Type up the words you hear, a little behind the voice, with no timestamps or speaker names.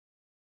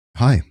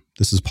Hi,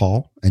 this is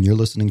Paul, and you're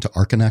listening to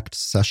Archinect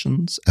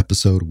Sessions,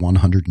 episode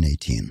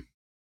 118.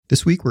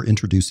 This week, we're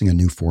introducing a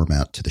new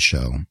format to the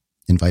show,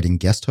 inviting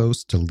guest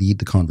hosts to lead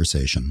the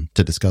conversation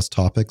to discuss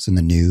topics in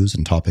the news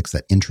and topics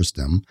that interest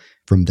them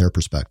from their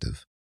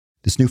perspective.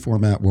 This new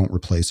format won't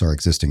replace our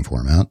existing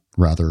format.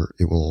 Rather,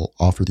 it will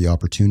offer the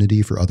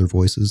opportunity for other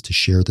voices to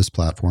share this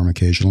platform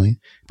occasionally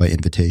by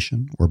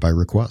invitation or by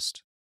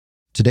request.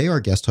 Today, our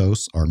guest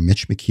hosts are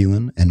Mitch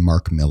McEwen and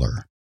Marc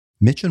Miller.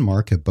 Mitch and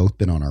Marc have both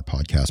been on our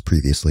podcast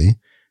previously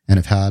and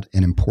have had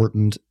an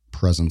important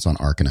presence on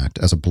Archinect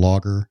as a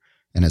blogger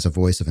and as a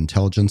voice of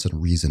intelligence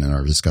and reason in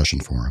our discussion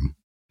forum.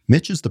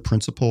 Mitch is the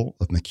principal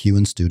of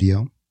McEwen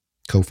Studio,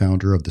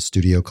 co-founder of the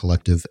Studio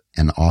Collective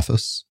and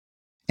Office,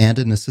 and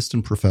an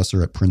assistant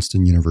professor at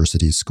Princeton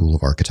University's School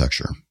of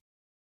Architecture.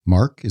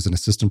 Marc is an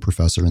assistant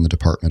professor in the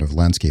Department of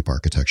Landscape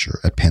Architecture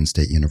at Penn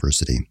State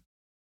University.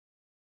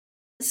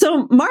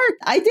 So, Marc,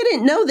 I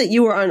didn't know that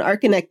you were on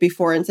Archinect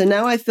before, and so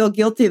now I feel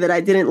guilty that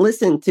I didn't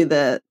listen to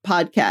the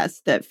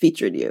podcast that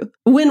featured you.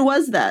 When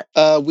was that?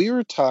 We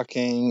were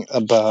talking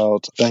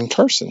about Ben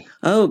Carson.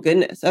 Oh,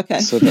 goodness.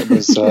 Okay. So that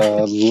was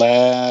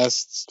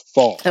last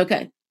fall.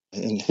 Okay.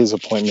 In his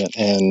appointment,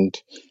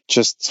 and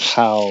just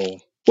how,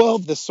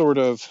 the sort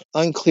of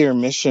unclear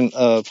mission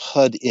of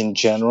HUD in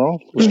general,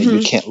 right? Mm-hmm.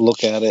 You can't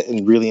look at it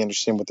and really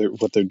understand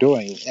what they're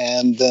doing.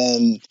 And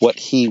then what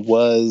he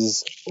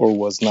was or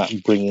was not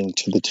bringing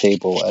to the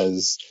table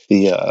as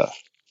the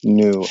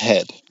new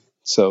head.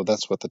 So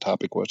that's what the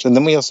topic was. And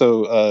then we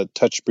also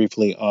touched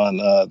briefly on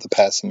the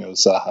passing of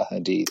Zaha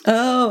Hadid.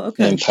 Oh,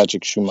 okay. And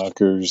Patrik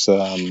Schumacher's,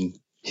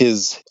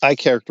 I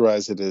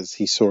characterize it as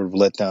he sort of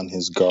let down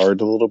his guard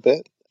a little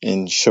bit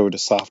and showed a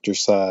softer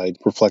side,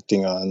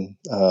 reflecting on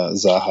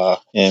Zaha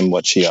and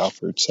what she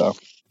offered. So,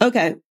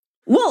 okay.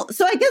 Well,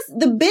 so I guess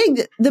the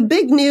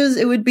big news,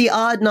 it would be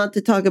odd not to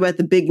talk about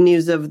the big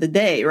news of the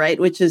day, right?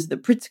 Which is the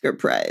Pritzker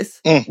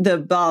Prize.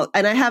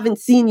 And I haven't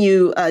seen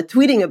you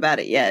tweeting about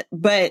it yet,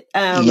 but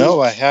no,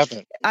 I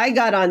haven't. I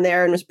got on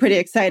there and was pretty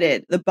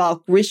excited. The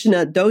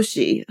Balkrishna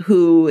Doshi,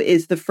 who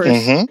is the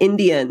first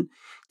Indian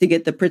to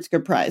get the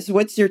Pritzker Prize.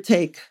 What's your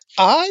take?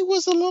 I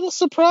was a little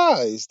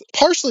surprised,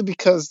 partially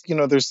because,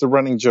 there's the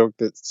running joke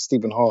that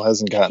Stephen Hall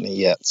hasn't gotten it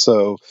yet.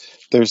 So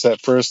there's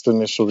that first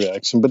initial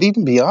reaction. But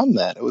even beyond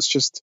that, it was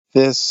just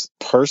this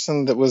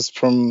person that was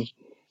from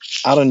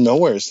out of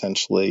nowhere,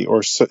 essentially,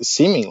 or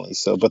seemingly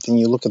so. But then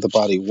you look at the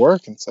body of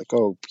work and it's like,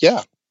 oh,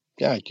 yeah,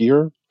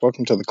 you're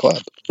welcome to the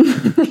club,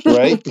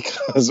 right?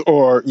 Because,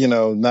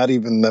 not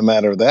even the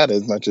matter of that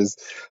as much as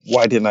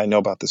why didn't I know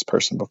about this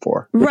person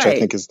before? Which I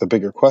think is the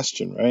bigger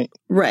question, right?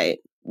 Right.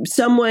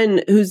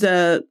 Someone who's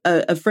a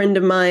friend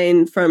of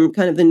mine from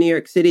kind of the New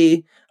York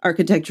City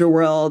architecture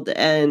world,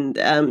 and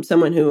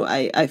someone who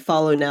I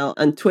follow now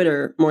on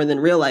Twitter more than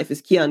real life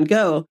is Kian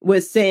Go,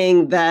 was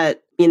saying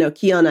that,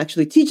 Kian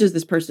actually teaches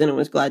this person and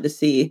was glad to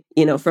see,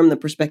 from the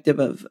perspective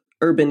of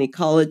urban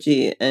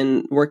ecology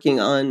and working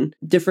on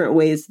different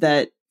ways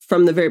that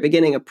from the very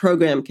beginning a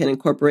program can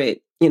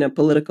incorporate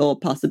political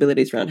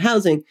possibilities around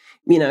housing,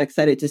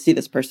 excited to see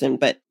this person.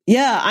 But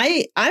yeah,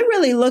 I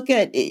really look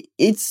at it.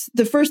 It's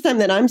the first time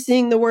that I'm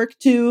seeing the work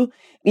too.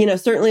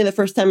 Certainly the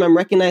first time I'm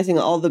recognizing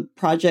all the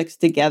projects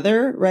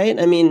together, right?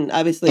 I mean,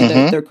 obviously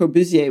their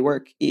Corbusier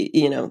work,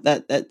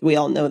 that we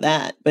all know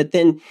that. But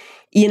then,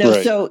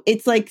 right. So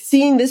it's like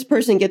seeing this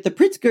person get the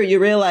Pritzker, you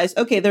realize,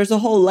 okay, there's a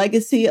whole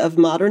legacy of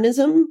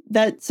modernism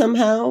that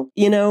somehow,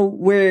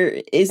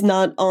 is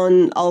not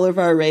on all of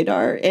our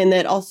radar. And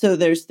that also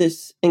there's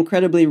this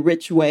incredibly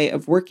rich way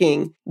of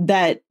working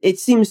that it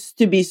seems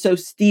to be so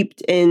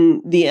steeped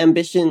in the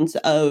ambitions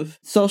of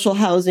social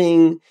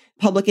housing,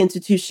 public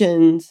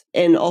institutions,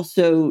 and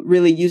also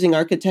really using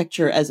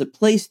architecture as a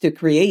place to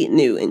create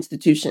new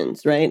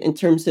institutions, right? In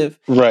terms of,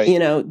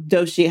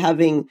 Doshi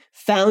having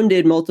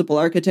founded multiple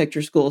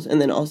architecture schools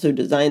and then also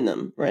designed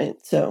them, right?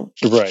 So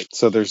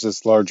there's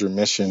this larger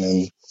mission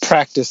in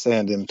practice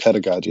and in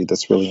pedagogy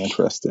that's really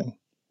interesting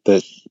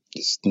that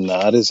is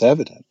not as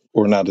evident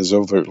or not as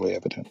overtly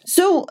evident.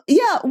 So,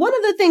 one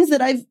of the things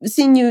that I've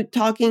seen you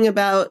talking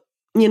about,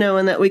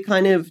 and that we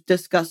kind of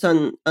discuss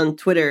on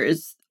Twitter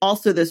is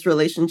also this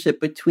relationship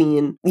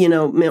between,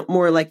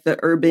 more like the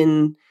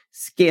urban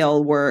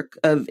scale work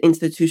of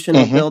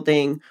institutional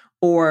building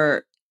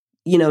or,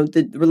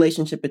 the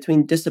relationship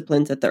between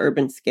disciplines at the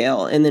urban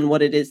scale and then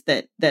what it is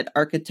that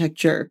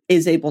architecture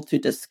is able to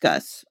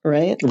discuss,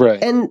 right?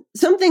 Right. And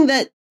something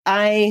that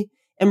I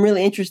am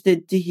really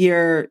interested to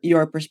hear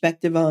your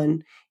perspective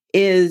on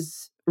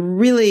is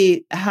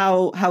really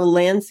how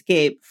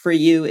landscape for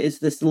you is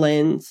this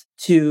lens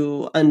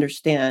to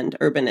understand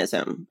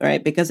urbanism,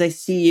 right? Because I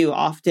see you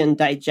often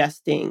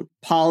digesting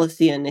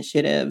policy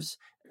initiatives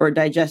or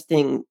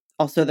digesting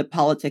also the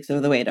politics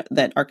of the way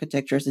that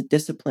architecture as a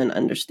discipline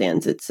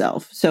understands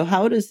itself. So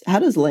how does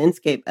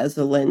landscape as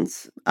a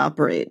lens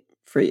operate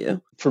for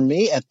you? For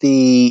me, at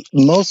the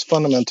most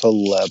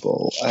fundamental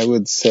level, I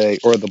would say,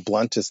 or the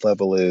bluntest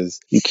level is,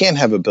 you can't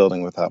have a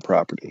building without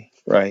property,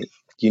 right?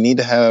 You need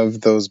to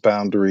have those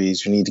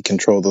boundaries. You need to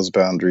control those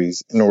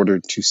boundaries in order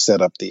to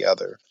set up the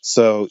other.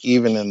 So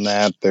even in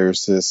that,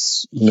 there's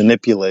this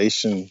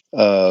manipulation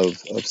of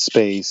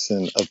space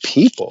and of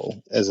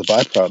people as a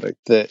byproduct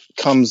that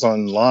comes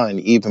online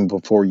even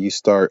before you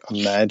start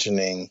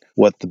imagining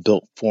what the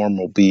built form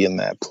will be in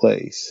that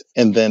place.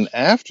 And then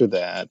after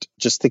that,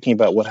 just thinking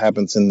about what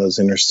happens in those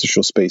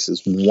interstitial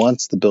spaces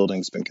once the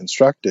building's been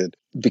constructed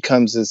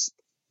becomes this,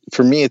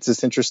 for me, it's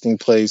this interesting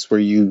place where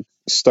you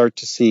start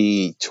to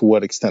see to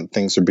what extent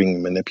things are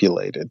being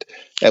manipulated.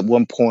 At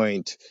one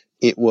point,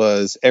 it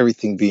was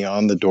everything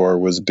beyond the door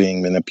was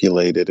being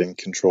manipulated and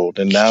controlled.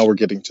 And now we're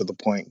getting to the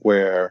point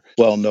where,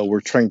 well, no, we're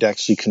trying to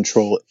actually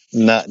control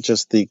not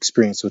just the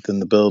experience within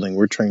the building.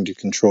 We're trying to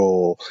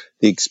control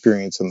the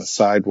experience on the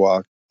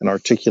sidewalk and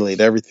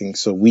articulate everything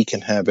so we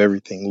can have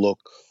everything look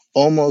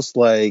almost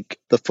like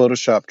the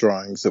Photoshop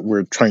drawings that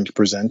we're trying to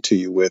present to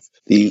you with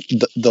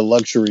the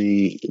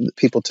luxury,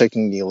 people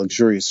taking the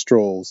luxurious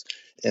strolls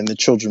and the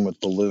children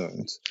with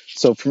balloons.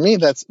 So for me,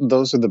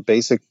 those are the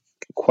basic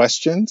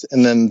questions.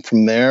 And then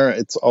from there,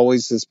 it's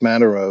always this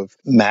matter of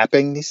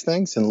mapping these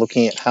things and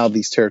looking at how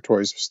these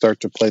territories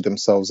start to play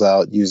themselves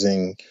out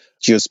using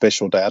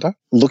geospatial data,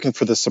 looking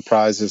for the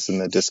surprises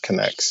and the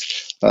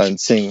disconnects, and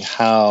seeing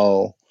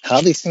how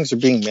these things are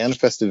being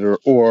manifested,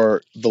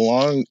 or the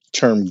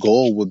long-term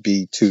goal would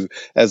be to,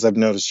 as I've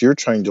noticed you're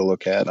trying to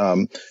look at,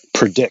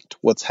 predict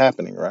what's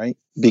happening, right?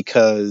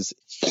 Because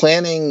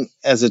planning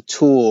as a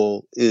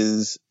tool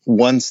is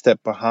one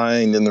step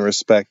behind in the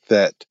respect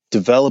that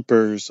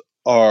developers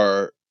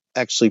are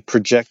actually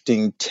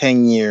projecting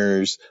 10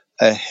 years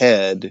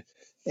ahead.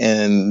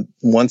 And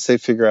once they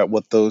figure out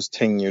what those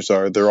 10 years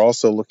are, they're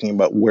also looking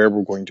about where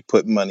we're going to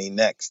put money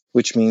next,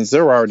 which means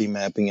they're already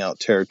mapping out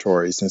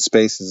territories and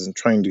spaces and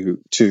trying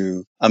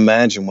to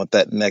imagine what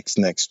that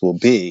next will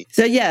be.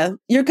 So yeah,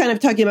 you're kind of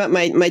talking about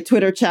my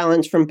Twitter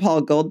challenge from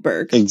Paul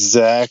Goldberg.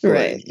 Exactly.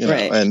 Right,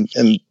 right.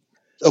 And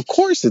of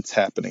course it's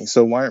happening.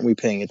 So why aren't we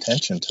paying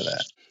attention to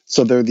that?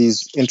 So there are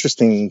these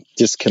interesting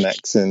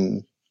disconnects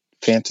and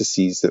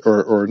fantasies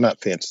or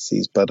not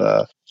fantasies, but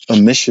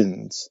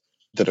omissions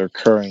that are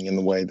occurring in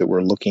the way that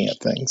we're looking at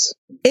things.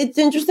 It's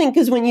interesting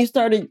because when you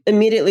started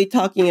immediately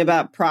talking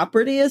about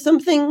property as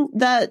something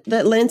that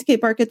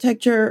landscape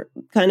architecture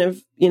kind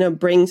of,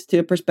 brings to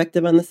a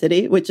perspective on the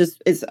city, which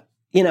is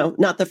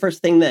not the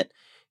first thing that,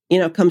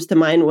 comes to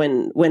mind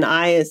when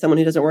I, as someone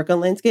who doesn't work on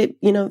landscape,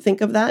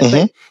 think of that. Mm-hmm.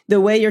 But the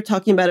way you're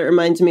talking about it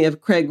reminds me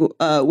of Craig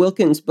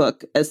Wilkins'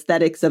 book,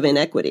 Aesthetics of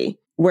Inequity,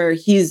 where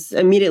he's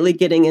immediately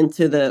getting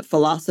into the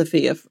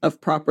philosophy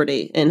of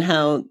property and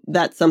how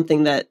that's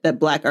something that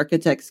Black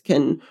architects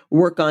can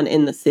work on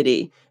in the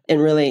city,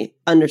 and really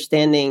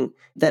understanding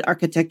that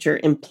architecture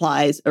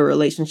implies a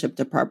relationship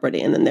to property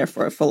and then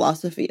therefore a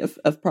philosophy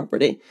of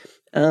property.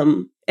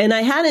 And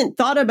I hadn't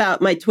thought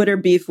about my Twitter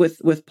beef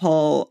with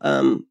Paul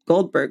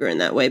Goldberger in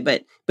that way,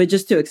 but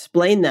just to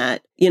explain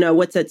that,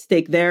 what's at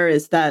stake there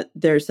is that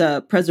there's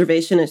a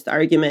preservationist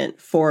argument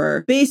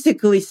for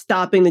basically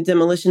stopping the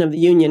demolition of the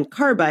Union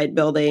Carbide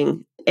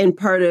building. And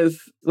part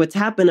of what's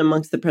happened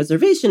amongst the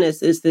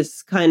preservationists is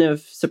this kind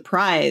of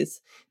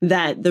surprise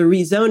that the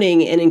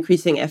rezoning and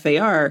increasing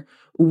FAR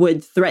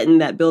would threaten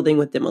that building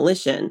with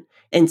demolition.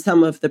 And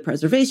some of the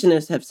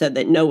preservationists have said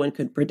that no one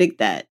could predict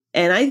that.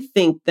 And I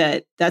think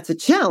that that's a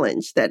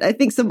challenge, that I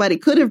think somebody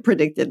could have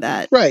predicted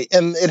that. Right.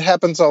 And it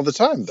happens all the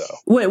time, though.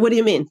 What do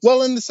you mean?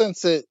 Well, in the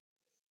sense that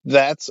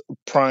that's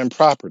prime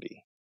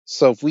property.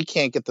 So if we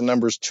can't get the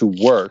numbers to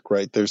work,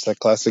 right, there's that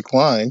classic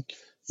line,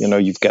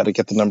 you've got to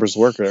get the numbers to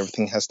work or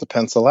everything has to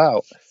pencil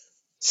out.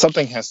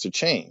 Something has to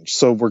change.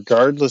 So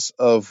regardless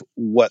of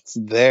what's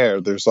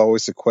there, there's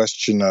always a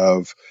question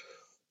of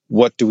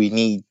what do we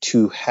need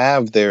to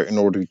have there in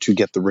order to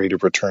get the rate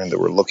of return that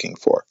we're looking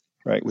for,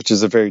 right? Which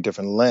is a very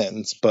different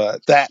lens,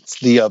 but that's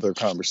the other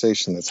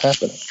conversation that's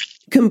happening.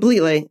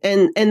 Completely.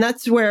 And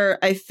that's where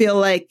I feel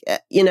like,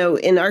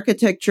 in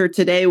architecture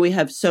today, we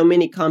have so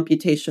many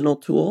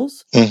computational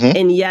tools, Mm-hmm.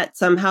 and yet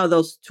somehow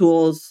those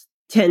tools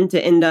tend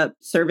to end up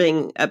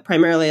serving a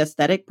primarily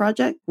aesthetic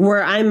project,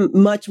 where I'm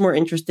much more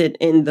interested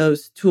in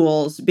those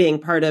tools being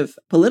part of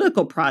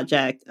political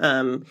project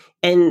and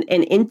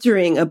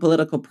entering a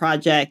political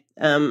project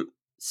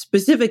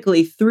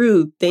specifically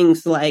through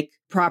things like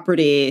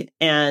property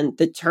and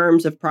the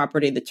terms of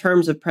property, the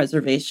terms of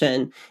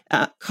preservation,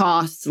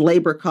 costs,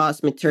 labor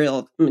costs,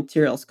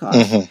 materials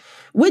costs. Mm-hmm.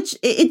 Which,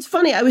 it's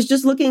funny, I was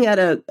just looking at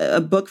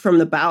a book from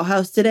the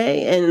Bauhaus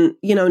today, and,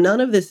 none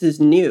of this is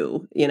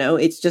new.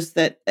 It's just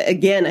that,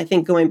 again, I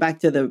think going back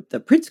to the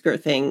Pritzker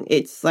thing,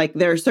 it's like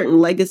there are certain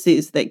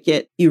legacies that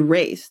get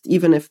erased,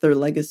 even if they're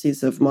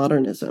legacies of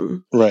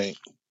modernism. Right.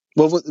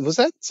 Well, was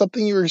that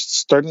something you were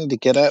starting to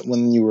get at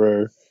when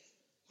you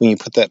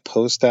put that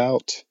post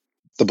out,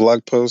 the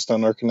blog post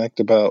on Archinect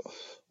about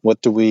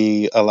what do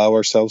we allow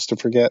ourselves to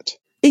forget?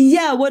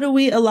 Yeah, what do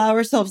we allow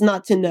ourselves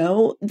not to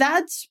know?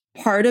 That's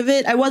part of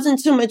it. I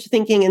wasn't so much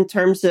thinking in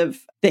terms of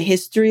the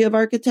history of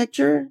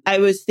architecture. I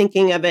was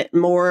thinking of it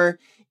more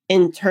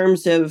in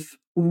terms of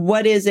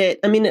what is it?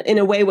 I mean, in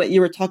a way, what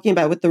you were talking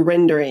about with the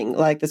rendering,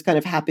 like this kind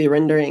of happy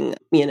rendering,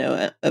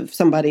 of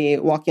somebody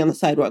walking on the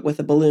sidewalk with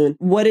a balloon.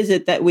 What is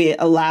it that we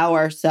allow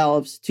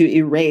ourselves to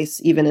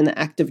erase even in the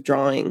act of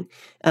drawing?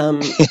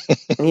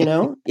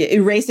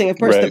 Erasing, of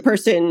course, Right. the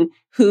person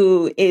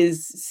who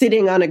is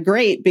sitting on a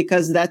grate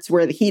because that's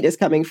where the heat is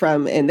coming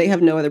from and they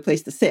have no other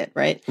place to sit,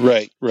 right?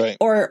 Right.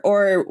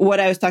 Or what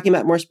I was talking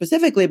about more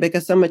specifically,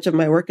 because so much of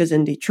my work is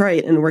in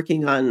Detroit and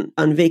working on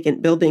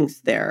vacant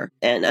buildings there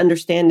and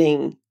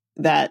understanding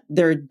that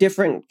there are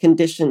different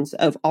conditions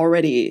of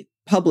already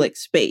public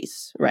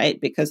space, right?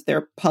 Because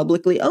they're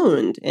publicly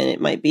owned and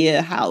it might be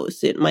a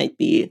house, it might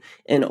be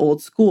an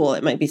old school,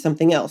 it might be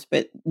something else,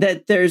 but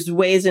that there's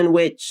ways in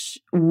which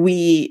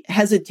we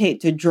hesitate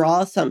to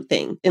draw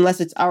something unless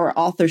it's our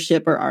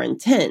authorship or our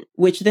intent,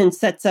 which then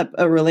sets up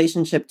a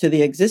relationship to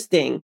the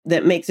existing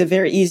that makes it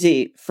very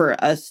easy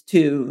for us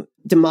to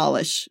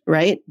demolish,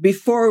 right?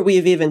 Before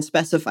we've even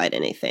specified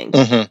anything,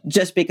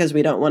 just because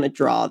we don't want to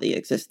draw the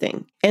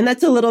existing. And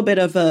that's a little bit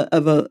of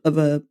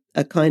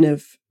a kind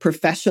of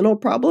professional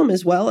problem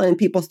as well. And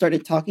people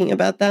started talking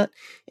about that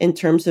in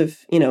terms of,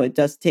 it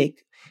does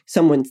take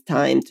someone's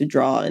time to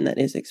draw and that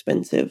is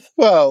expensive.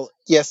 Well,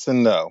 yes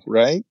and no,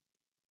 right?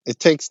 It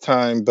takes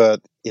time,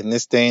 but in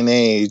this day and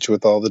age,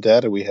 with all the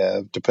data we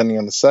have, depending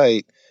on the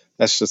site,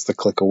 that's just a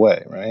click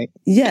away, right?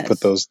 Yes.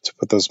 To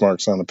put those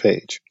marks on a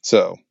page.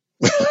 So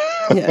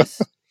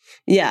yes.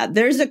 Yeah.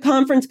 There's a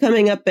conference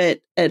coming up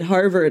at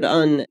Harvard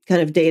on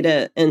kind of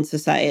data and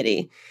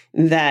society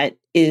that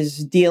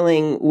is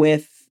dealing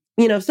with,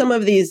 some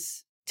of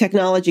these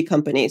technology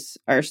companies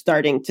are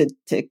starting to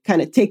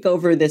kind of take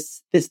over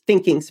this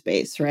thinking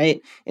space,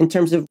 right? In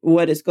terms of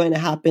what is going to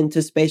happen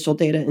to spatial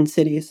data in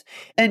cities.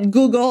 And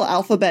Google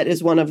Alphabet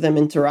is one of them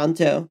in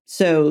Toronto.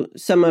 So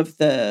some of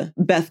the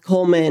Beth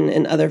Coleman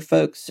and other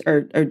folks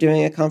are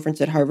doing a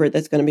conference at Harvard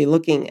that's going to be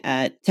looking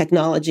at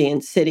technology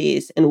in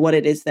cities and what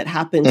it is that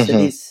happens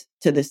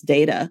to this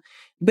data.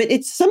 But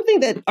it's something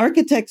that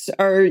architects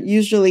are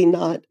usually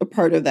not a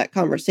part of that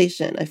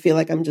conversation. I feel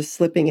like I'm just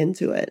slipping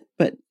into it,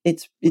 but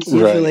it's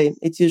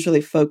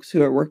usually folks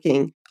who are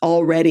working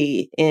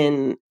already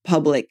in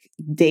public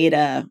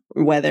data,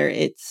 whether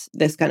it's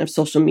this kind of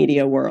social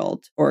media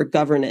world or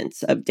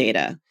governance of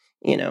data,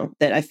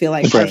 that I feel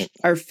like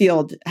our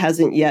field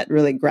hasn't yet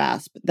really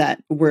grasped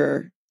that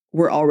we're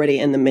already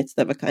in the midst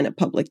of a kind of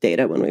public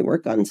data when we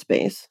work on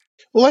space.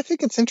 Well, I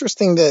think it's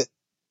interesting that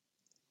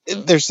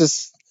there's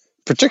this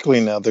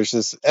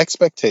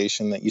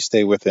expectation that you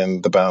stay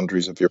within the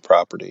boundaries of your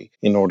property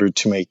in order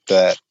to make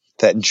that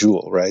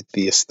jewel, right?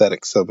 The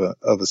aesthetics of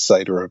a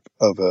site or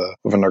of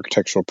an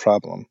architectural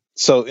problem.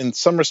 So in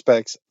some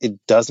respects, it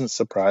doesn't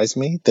surprise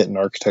me that in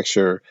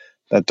architecture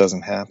that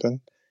doesn't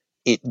happen.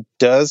 It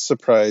does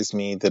surprise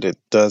me that it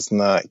does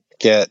not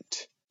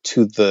get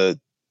to the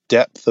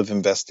depth of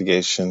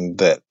investigation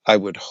that I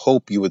would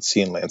hope you would see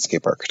in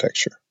landscape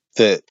architecture.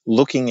 That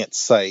looking at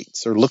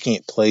sites or looking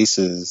at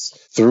places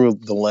through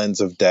the lens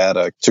of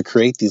data to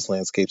create these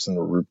landscapes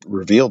and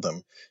reveal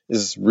them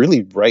is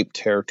really ripe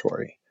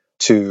territory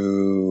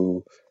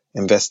to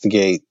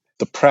investigate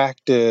the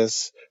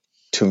practice,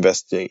 to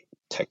investigate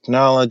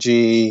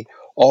technology.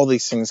 All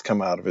these things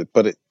come out of it,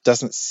 but it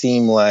doesn't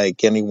seem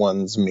like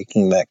anyone's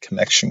making that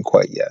connection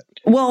quite yet.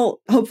 Well,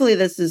 hopefully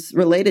this is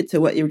related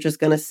to what you were just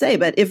going to say,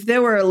 but if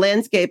there were a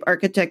landscape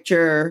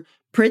architecture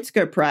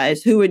Pritzker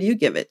Prize, who would you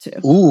give it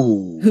to?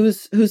 Ooh.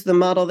 Who's the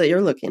model that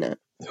you're looking at?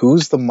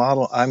 Who's the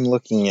model I'm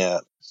looking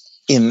at?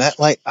 In that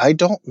light, I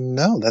don't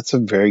know. That's a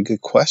very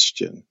good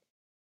question.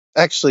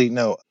 Actually,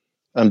 no.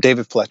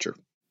 David Fletcher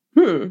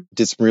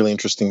did some really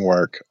interesting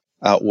work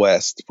out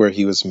west where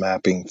he was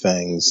mapping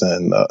things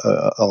and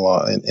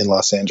in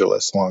Los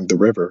Angeles along the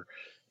river,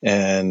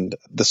 and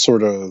the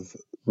sort of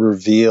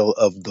reveal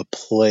of the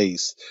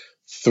place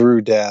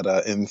through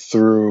data and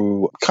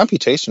through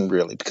computation,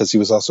 really, because he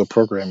was also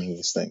programming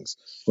these things,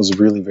 was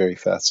really very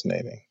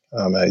fascinating.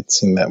 I'd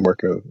seen that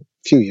work a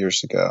few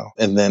years ago.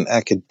 And then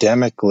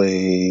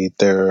academically,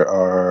 there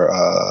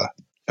are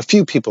a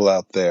few people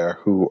out there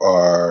who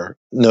are,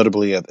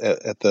 notably at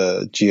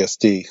the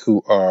GSD,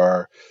 who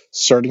are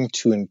starting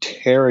to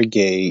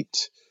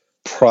interrogate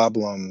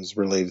problems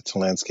related to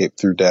landscape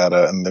through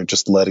data, and they're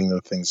just letting the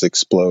things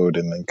explode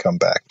and then come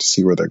back to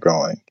see where they're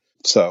going.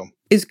 So,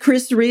 is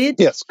Chris Reed?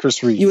 Yes,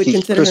 Chris Reed. You would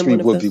consider Chris him Reed one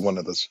of would those? be one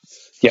of those.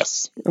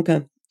 Yes.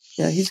 Okay.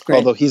 Yeah, he's great.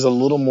 Although he's a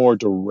little more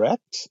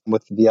direct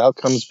with the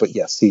outcomes, but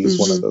yes, he is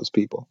one of those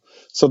people.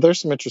 So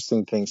there's some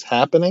interesting things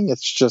happening.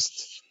 It's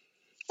just,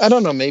 I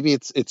don't know, maybe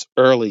it's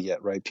early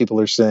yet, right? People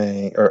are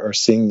saying, or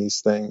seeing these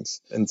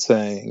things and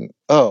saying,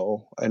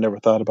 oh, I never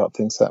thought about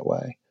things that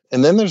way.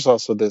 And then there's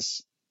also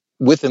this,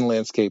 within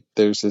landscape,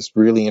 there's this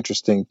really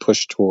interesting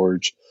push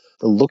towards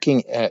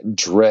looking at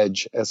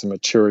dredge as a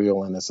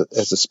material and as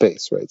a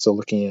space, right? So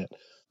looking at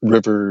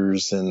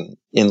rivers and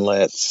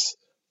inlets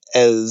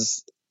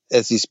as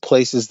these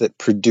places that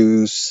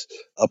produce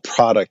a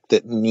product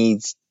that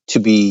needs to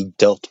be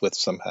dealt with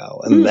somehow.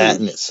 And that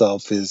in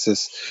itself is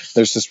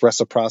there's this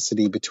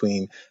reciprocity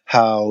between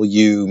how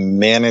you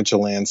manage a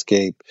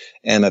landscape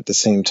and at the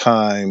same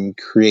time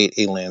create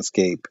a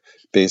landscape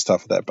based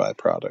off of that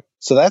byproduct.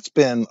 So there's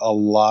been a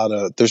lot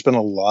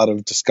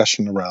of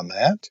discussion around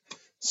that.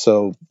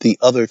 So the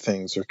other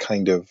things are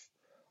kind of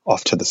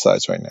off to the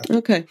sides right now.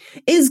 Okay.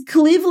 Is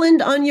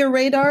Cleveland on your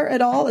radar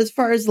at all as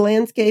far as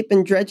landscape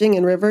and dredging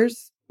and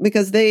rivers?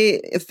 Because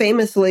they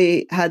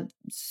famously had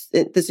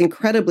this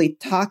incredibly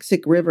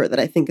toxic river that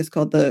I think is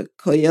called the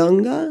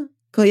Cuyahoga,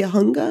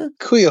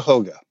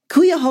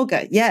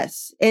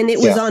 yes. And it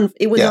was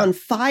on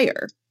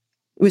fire.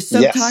 It was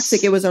so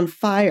toxic, it was on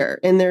fire.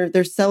 And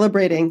they're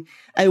celebrating.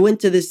 I went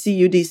to the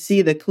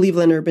CUDC, the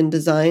Cleveland Urban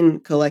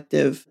Design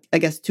Collective, I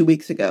guess 2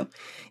 weeks ago.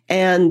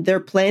 And they're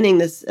planning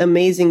this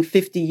amazing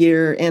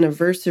 50-year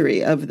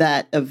anniversary of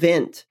that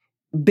event.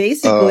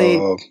 Basically,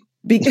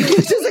 which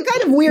is a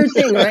kind of weird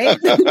thing, right?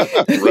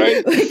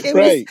 Right. It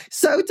was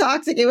so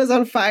toxic, it was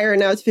on fire,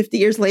 and now it's 50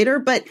 years later.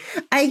 But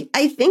I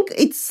think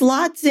it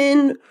slots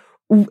in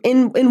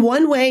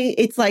one way.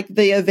 It's like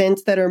the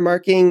events that are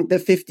marking the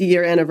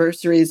 50-year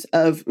anniversaries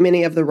of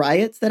many of the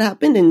riots that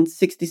happened in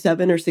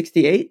 67 or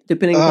 68,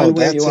 depending upon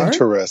where you are. That's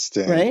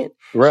interesting.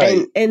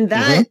 Right. And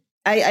that,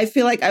 I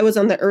feel like I was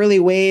on the early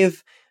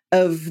wave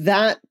of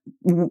that,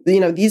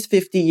 these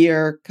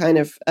 50-year kind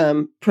of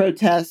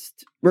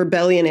protest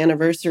rebellion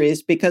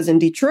anniversaries, because in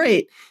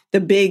Detroit, the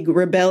big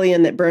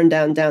rebellion that burned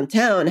down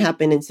downtown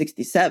happened in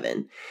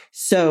 67.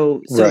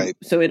 So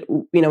it,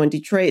 in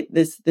Detroit,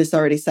 this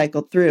already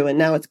cycled through, and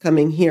now it's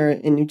coming here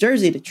in New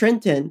Jersey to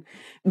Trenton.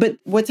 But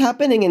what's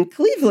happening in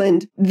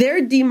Cleveland,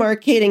 they're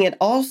demarcating it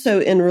also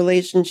in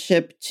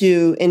relationship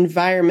to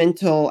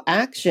environmental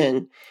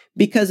action,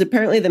 because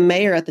apparently the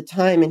mayor at the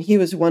time, and he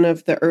was one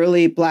of the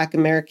early Black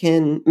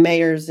American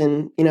mayors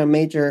in,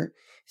 major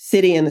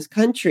city in this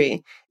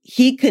country,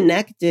 he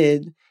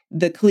connected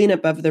the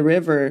cleanup of the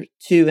river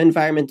to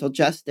environmental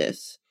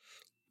justice.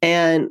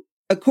 And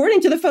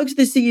according to the folks at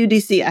the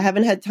CUDC, I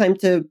haven't had time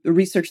to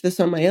research this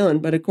on my own,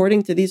 but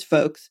according to these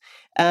folks,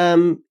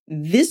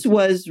 this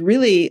was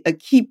really a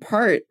key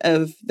part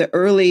of the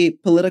early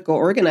political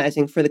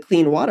organizing for the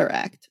Clean Water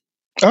Act.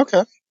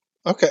 Okay.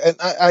 And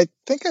I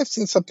think I've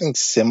seen something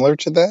similar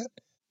to that,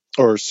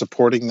 or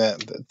supporting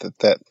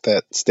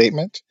that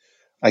statement.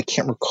 I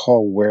can't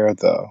recall where,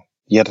 though.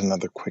 Yet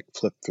another quick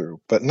flip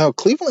through. But no,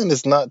 Cleveland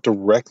is not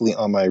directly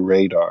on my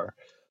radar,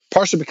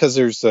 partially because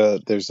there's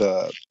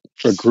a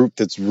group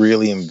that's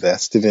really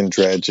invested in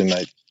dredge, and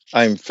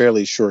I'm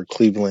fairly sure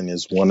Cleveland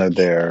is one of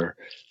their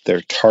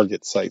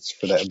target sites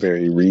for that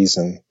very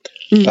reason.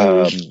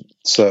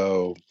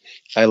 So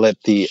I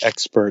let the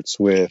experts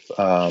with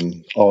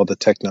all the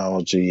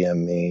technology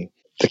and the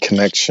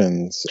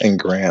connections and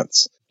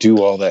grants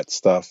do all that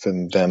stuff,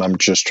 and then I'm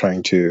just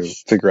trying to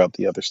figure out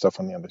the other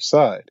stuff on the other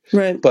side.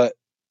 Right. But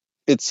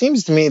it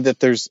seems to me that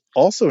there's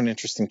also an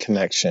interesting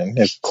connection,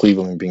 if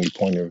Cleveland being the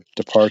point of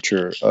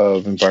departure,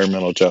 of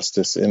environmental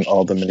justice in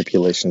all the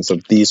manipulations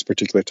of these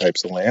particular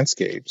types of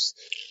landscapes,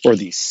 or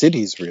these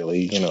cities,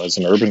 really, as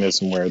an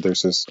urbanism where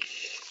there's this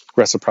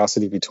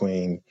reciprocity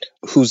between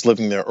who's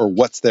living there or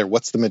what's there,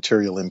 what's the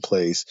material in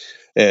place,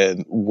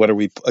 and what are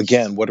we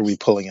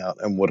pulling out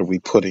and what are we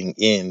putting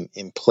in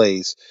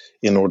place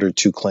in order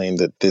to claim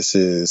that this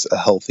is a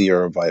healthy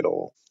or a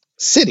vital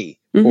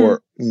city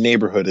or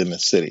neighborhood in the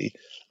city.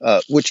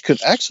 Which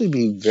could actually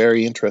be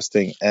very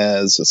interesting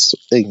as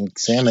an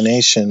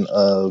examination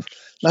of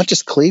not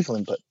just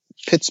Cleveland, but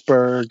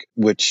Pittsburgh,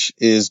 which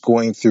is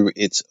going through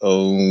its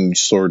own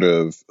sort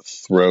of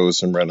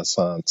throes and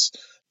renaissance.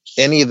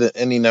 Any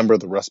number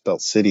of the Rust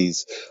Belt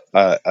cities,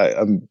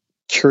 I'm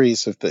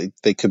curious if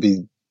they could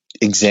be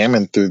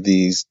examined through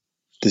this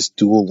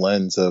dual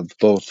lens of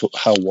both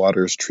how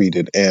water is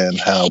treated and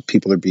how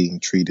people are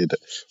being treated,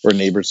 or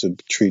neighbors are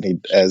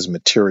treated as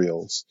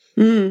materials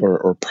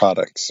or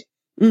products.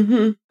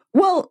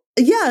 Well,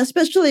 yeah,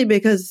 especially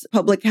because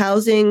public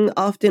housing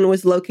often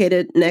was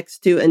located next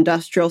to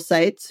industrial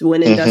sites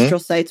when industrial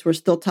sites were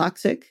still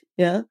toxic.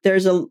 Yeah,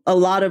 there's a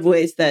lot of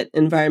ways that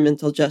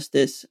environmental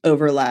justice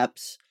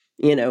overlaps,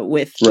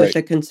 with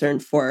the concern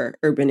for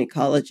urban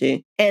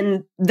ecology.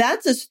 And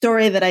that's a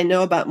story that I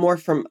know about more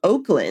from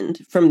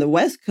Oakland, from the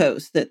West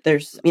Coast, that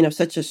there's,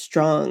 such a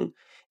strong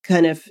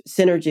kind of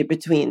synergy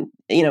between,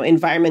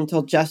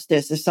 environmental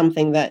justice is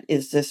something that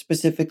is a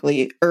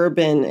specifically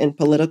urban and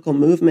political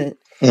movement.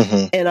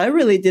 And I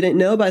really didn't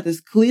know about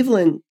this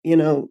Cleveland,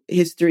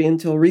 history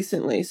until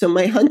recently. So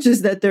my hunch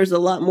is that there's a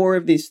lot more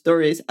of these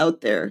stories out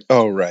there.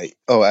 Oh, right.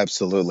 Oh,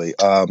 absolutely.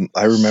 I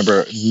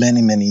remember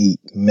many, many,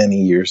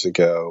 many years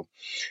ago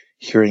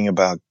hearing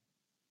about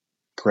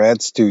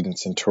grad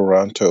students in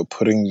Toronto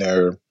putting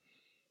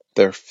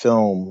their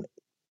film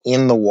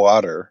in the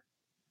water,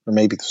 or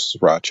maybe this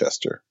was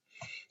Rochester,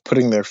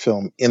 putting their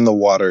film in the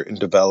water and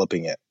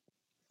developing it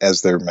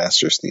as their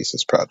master's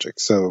thesis project.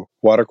 So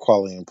water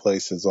quality in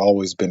place has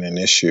always been an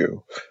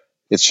issue.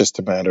 It's just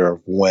a matter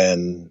of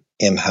when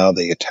and how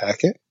they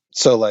attack it.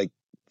 So like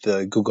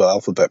the Google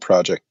Alphabet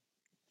project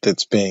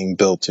that's being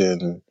built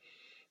in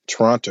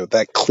Toronto,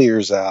 that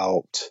clears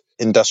out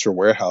industrial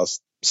warehouse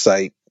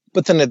site.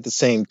 But then at the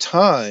same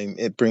time,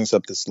 it brings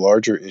up this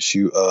larger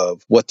issue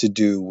of what to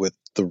do with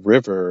the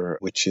river,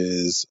 which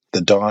is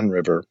the Don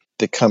River,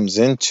 that comes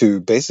into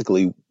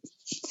basically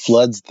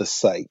floods the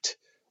site,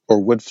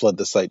 or would flood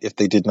the site if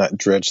they did not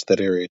dredge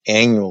that area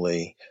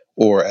annually,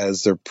 or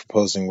as they're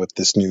proposing with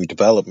this new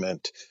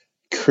development,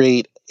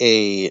 create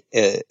a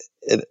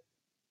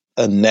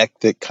neck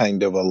that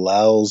kind of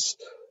allows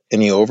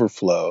any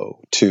overflow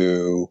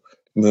to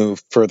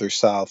move further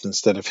south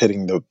instead of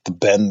hitting the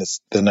bend,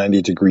 the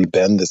 90-degree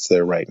bend that's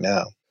there right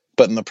now.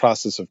 But in the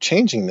process of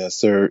changing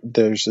this,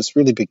 there's this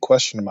really big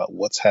question about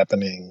what's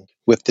happening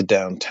with the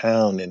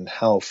downtown and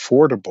how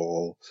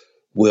affordable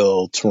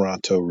will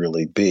Toronto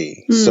really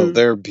be. So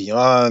they're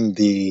beyond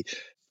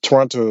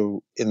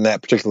Toronto in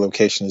that particular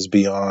location is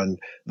beyond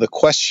the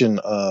question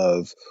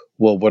of,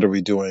 well, what are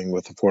we doing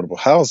with affordable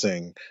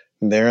housing?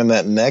 And they're in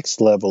that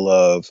next level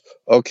of,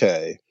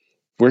 okay,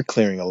 we're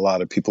clearing a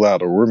lot of people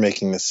out, or we're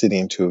making the city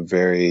into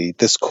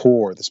this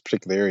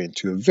particular area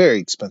into a very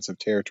expensive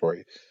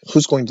territory.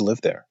 Who's going to live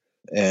there?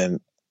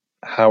 And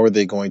how are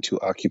they going to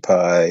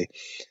occupy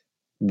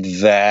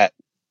that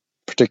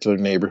particular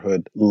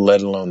neighborhood,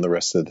 let alone the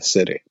rest of the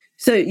city?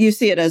 So you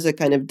see it as a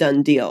kind of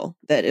done deal,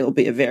 that it will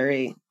be a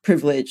very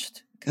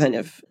privileged kind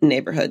of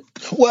neighborhood.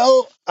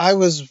 Well, I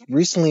was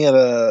recently at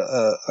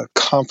a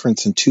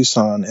conference in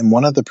Tucson, and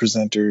one of the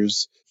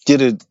presenters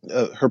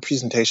her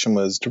presentation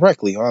was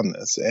directly on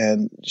this,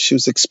 and she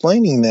was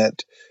explaining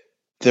that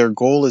their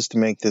goal is to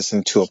make this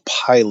into a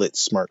pilot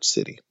smart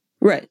city.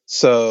 Right.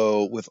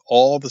 So with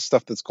all the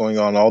stuff that's going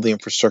on, all the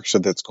infrastructure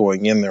that's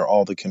going in there,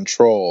 all the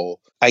control,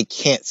 I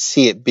can't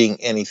see it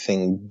being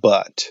anything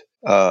but.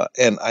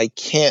 And I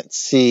can't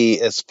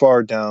see, as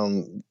far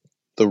down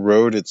the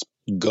road it's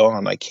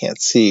gone, I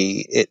can't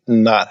see it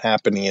not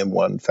happening in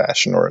one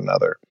fashion or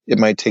another. It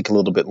might take a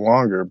little bit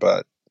longer,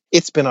 but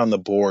it's been on the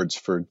boards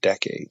for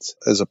decades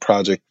as a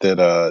project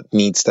that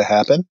needs to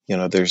happen. You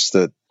know, there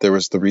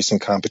was the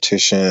recent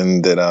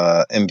competition that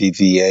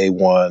MBVA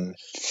won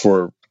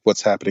for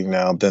what's happening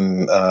now.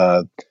 Then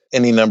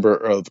any number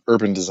of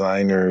urban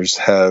designers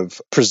have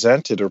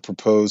presented or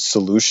proposed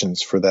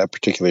solutions for that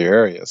particular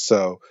area.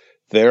 So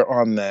they're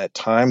on that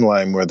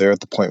timeline where they're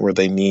at the point where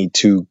they need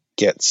to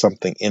get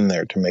something in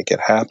there to make it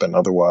happen.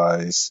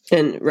 Otherwise,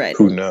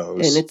 who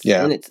knows?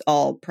 And it's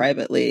all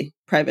privately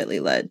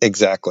led.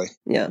 Exactly.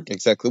 Yeah.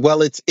 Exactly.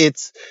 Well,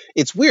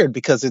 it's weird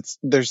because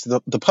there's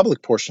the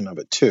public portion of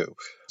it too.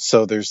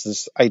 So there's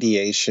this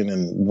ideation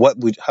and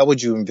how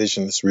would you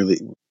envision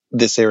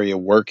this area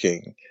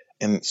working?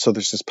 And so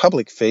there's this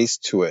public face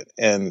to it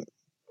and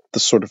the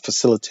sort of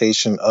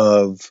facilitation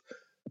of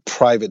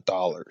private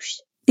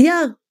dollars.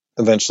 Yeah.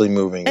 Eventually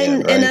moving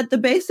in, right? And at the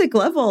basic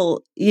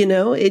level, you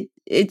know,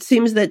 it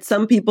seems that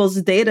some people's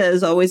data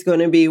is always going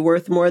to be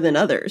worth more than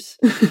others.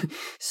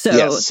 So,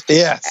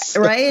 yes.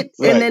 Right?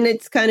 Right. And then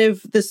it's kind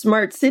of the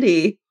smart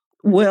city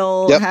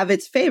will have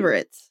its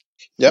favorites,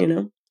 you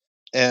know?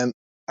 And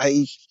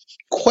I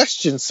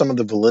question some of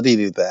the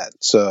validity of that.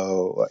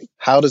 So, like,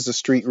 how does the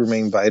street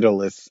remain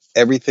vital if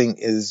everything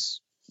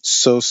is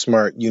so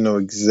smart, you know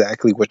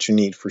exactly what you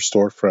need for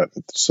storefront,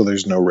 so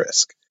there's no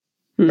risk?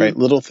 Right,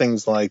 little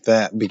things like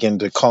that begin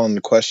to call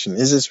into question: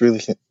 is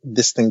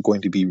this thing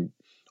going to be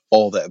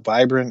all that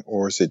vibrant,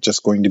 or is it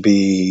just going to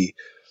be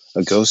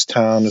a ghost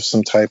town of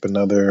some type?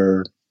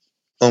 Another,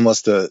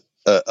 almost a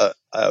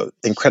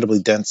incredibly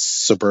dense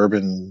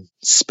suburban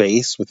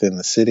space within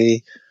the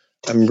city.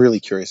 I'm really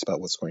curious about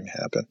what's going to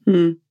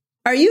happen.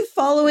 Are you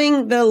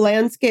following the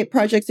landscape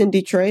projects in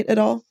Detroit at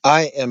all?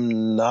 I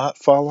am not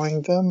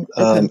following them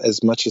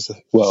as much as,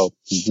 well,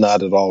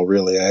 not at all,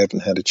 really. I haven't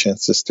had a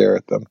chance to stare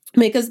at them.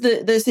 Because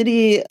the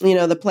city, you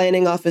know, the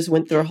planning office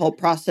went through a whole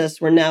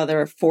process where now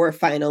there are 4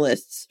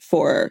 finalists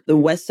for the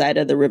west side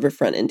of the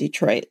riverfront in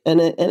Detroit.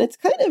 And it's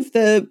kind of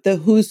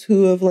the who's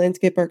who of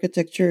landscape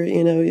architecture.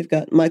 You know, you've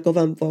got Michael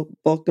van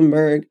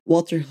Valkenburg,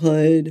 Walter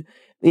Hood,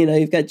 you know,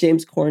 you've got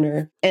James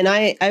Corner. And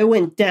I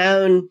went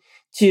down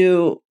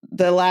to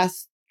the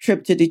last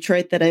trip to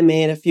Detroit that I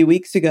made a few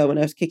weeks ago when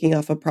I was kicking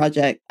off a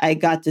project. I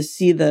got to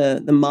see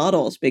the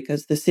models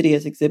because the city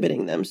is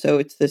exhibiting them. So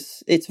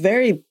it's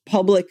very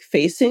public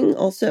facing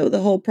also,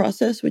 the whole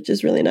process, which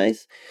is really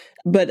nice.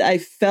 But I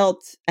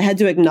felt I had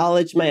to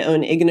acknowledge my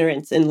own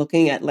ignorance in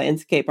looking at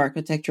landscape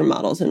architecture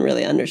models and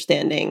really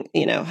understanding,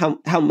 you know,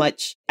 how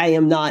much I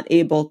am not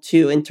able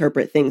to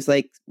interpret things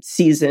like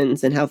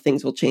seasons and how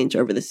things will change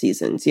over the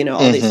seasons, you know,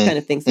 all these kind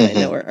of things that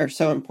I know are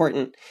so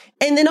important.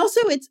 And then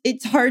also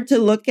it's hard to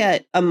look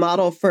at a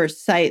model for a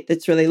site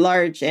that's really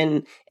large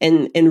and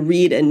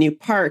read a new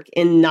park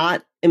and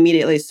not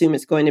immediately assume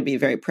it's going to be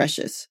very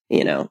precious,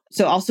 you know?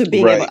 So also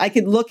being able, I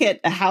could look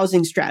at a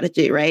housing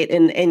strategy, right?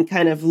 And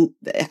kind of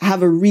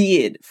have a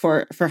read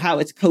for how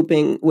it's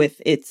coping with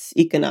its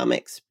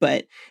economics.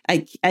 But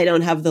I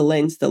don't have the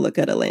lens to look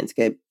at a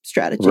landscape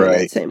strategy in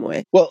that same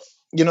way. Well,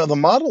 you know, the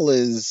model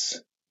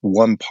is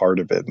one part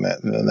of it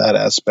in that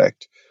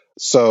aspect.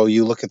 So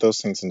you look at those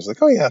things and it's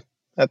like, oh yeah,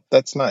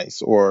 that's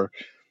nice. Or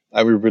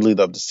I would really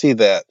love to see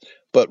that.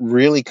 but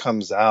really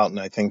comes out, and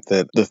I think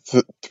that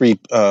the three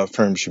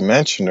firms you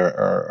mentioned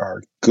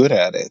are good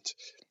at it,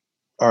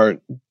 are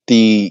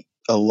the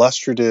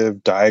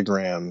illustrative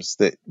diagrams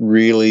that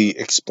really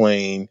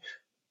explain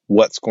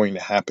what's going to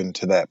happen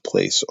to that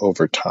place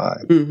over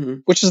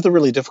time, which is the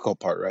really difficult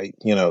part, right?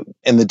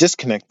 And the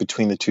disconnect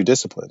between the two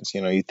disciplines.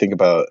 You think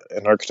about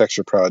an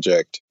architecture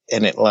project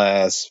and it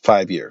lasts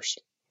 5 years,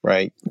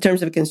 right? In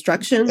terms of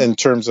construction? In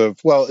terms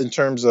of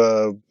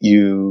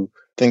you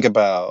think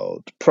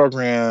about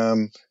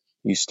program,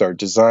 you start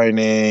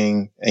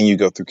designing, and you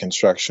go through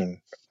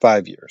construction,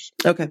 5 years.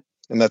 Okay.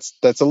 And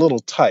that's a little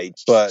tight,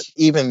 but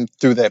even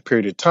through that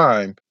period of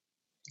time,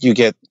 you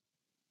get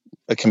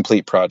a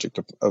complete project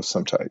of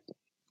some type,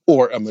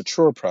 or a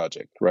mature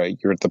project, right?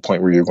 You're at the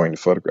point where you're going to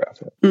photograph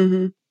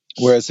it.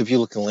 Whereas if you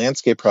look at a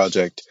landscape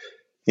project,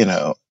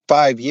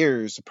 5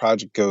 years, the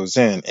project goes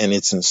in and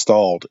it's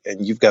installed,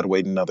 and you've got to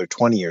wait another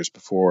 20 years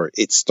before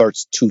it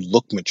starts to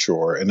look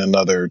mature, and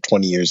another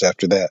 20 years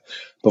after that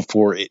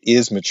before it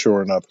is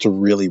mature enough to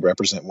really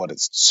represent what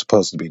it's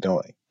supposed to be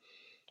doing.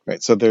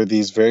 Right. So there are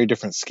these very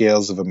different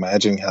scales of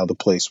imagining how the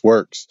place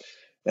works.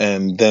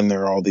 And then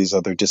there are all these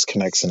other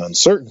disconnects and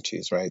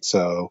uncertainties, right?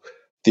 So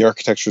the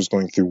architecture is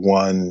going through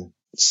one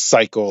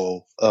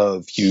cycle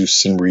of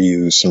use and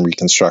reuse and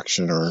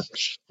reconstruction or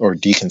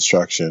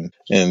deconstruction.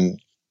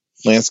 And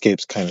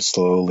landscape's kind of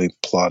slowly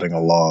plodding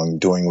along,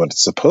 doing what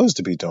it's supposed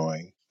to be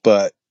doing.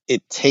 But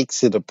it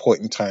takes it a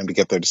point in time to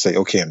get there to say,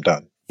 okay, I'm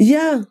done.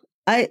 Yeah.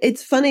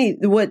 It's funny.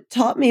 What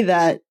taught me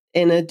that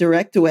in a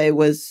direct way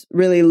was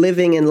really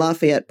living in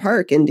Lafayette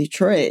Park in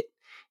Detroit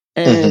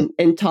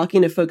and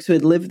talking to folks who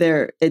had lived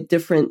there at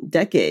different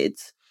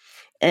decades.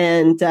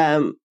 And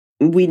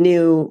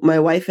my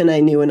wife and I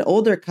knew an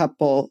older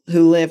couple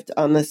who lived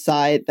on the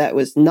side that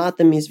was not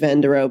the Mies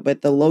van der Rohe,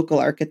 but the local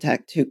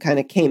architect who kind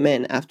of came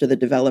in after the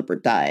developer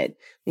died.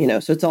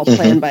 So it's all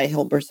planned by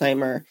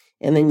Hilbersheimer.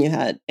 And then you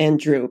had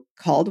Andrew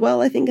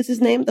Caldwell, I think is his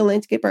name, the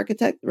landscape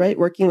architect, right?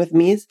 Working with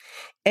Mies.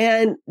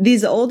 And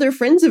these older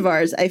friends of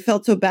ours, I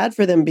felt so bad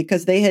for them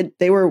because they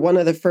were one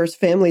of the first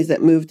families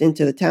that moved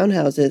into the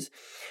townhouses,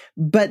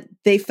 but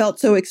they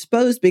felt so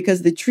exposed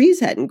because the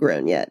trees hadn't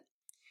grown yet.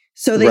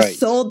 So they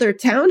sold their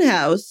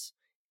townhouse,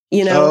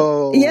 in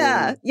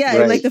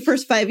like the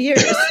first 5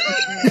 years.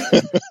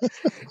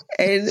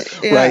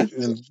 Right.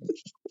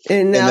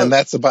 And then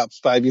that's about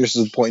 5 years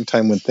is the point in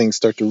time when things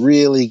start to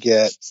really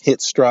hit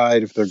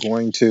stride if they're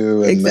going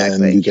to, and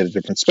then you get a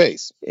different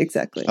space.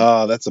 Exactly.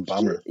 Oh, that's a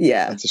bummer.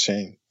 Yeah. That's a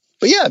shame.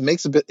 But yeah, it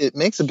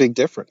makes a big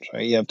difference,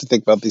 right? You have to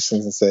think about these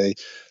things and say,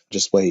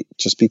 just wait,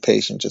 just be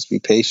patient,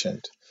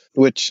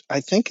 which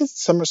I think in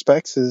some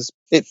respects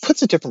it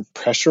puts a different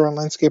pressure on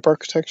landscape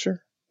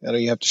architecture.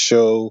 You have to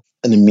show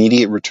an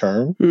immediate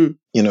return.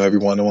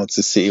 Everyone wants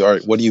to see, all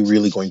right, what are you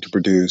really going to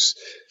produce?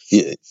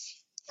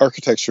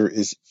 Architecture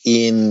is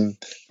in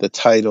the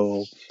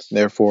title.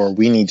 Therefore,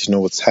 we need to know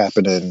what's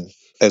happening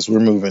as we're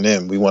moving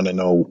in. We want to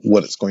know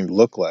what it's going to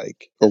look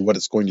like or what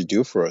it's going to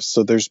do for us.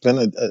 So there's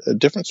been a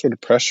different sort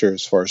of pressure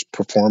as far as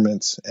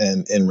performance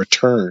and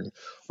return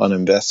on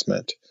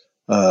investment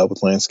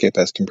with landscape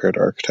as compared to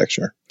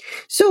architecture.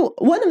 So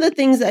one of the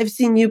things I've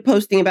seen you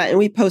posting about, and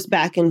we post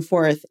back and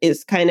forth,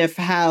 is kind of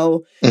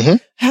how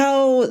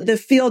the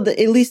field,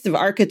 at least of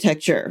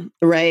architecture,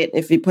 right?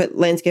 If you put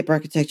landscape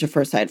architecture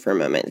aside for a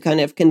moment,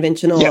 kind of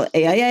conventional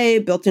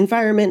AIA, built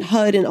environment,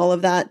 HUD, and all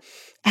of that,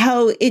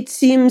 how it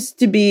seems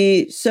to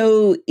be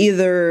so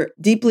either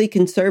deeply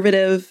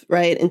conservative,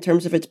 right, in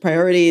terms of its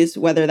priorities,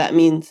 whether that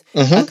means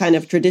a kind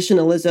of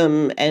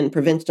traditionalism and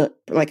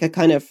like a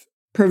kind of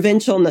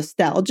provincial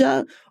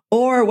nostalgia,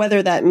 or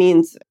whether that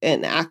means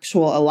an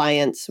actual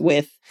alliance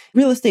with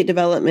real estate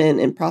development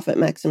and profit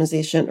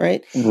maximization,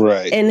 right?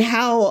 Right. And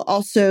how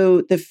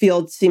also the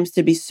field seems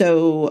to be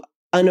so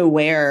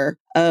unaware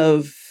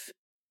of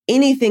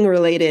anything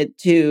related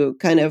to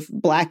kind of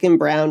black and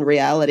brown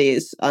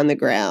realities on the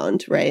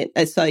ground, right?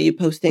 I saw you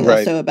posting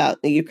also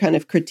about you kind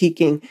of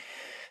critiquing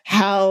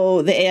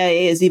how the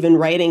AIA is even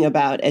writing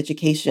about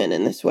education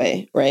in this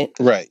way, right?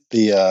 Right.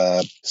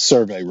 The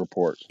survey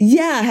report.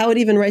 Yeah, how it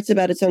even writes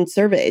about its own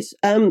surveys.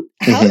 How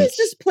does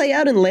this play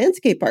out in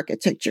landscape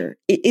architecture?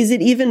 Is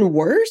it even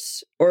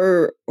worse,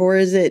 or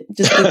is it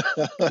just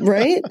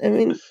right? I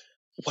mean,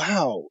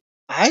 wow.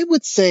 I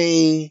would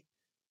say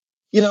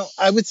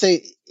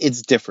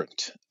it's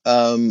different.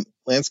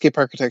 Landscape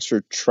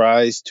architecture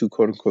tries to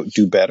quote unquote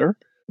do better.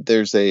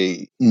 There's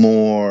a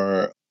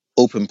more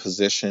open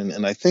position.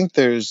 And I think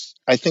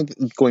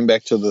going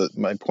back to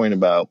my point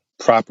about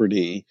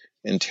property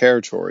and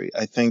territory,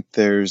 I think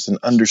there's an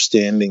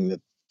understanding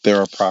that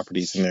there are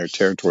properties in their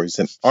territories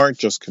that aren't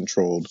just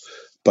controlled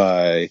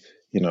by,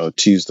 to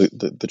use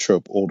the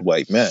trope, old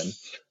white men.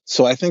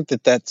 So I think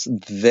that's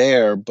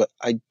there, but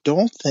I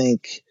don't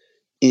think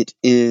it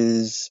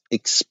is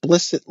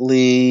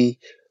explicitly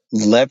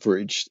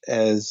leveraged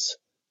as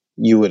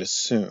you would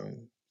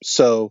assume.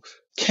 So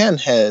Ken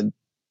had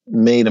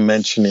made a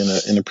mention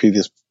in a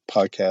previous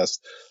podcast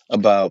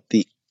about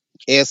the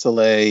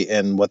ASLA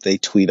and what they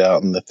tweet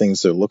out and the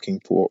things they're looking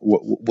for,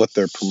 what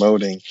they're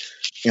promoting,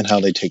 and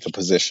how they take a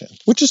position,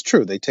 which is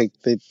true. They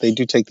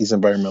do take these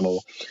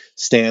environmental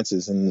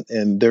stances,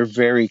 and they're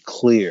very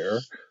clear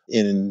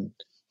in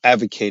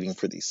advocating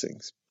for these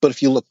things. But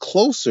if you look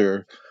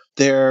closer,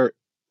 they're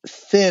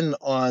thin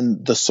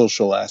on the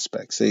social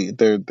aspects.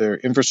 They're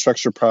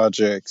infrastructure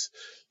projects,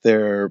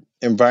 they're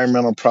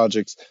environmental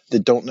projects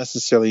that don't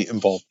necessarily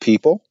involve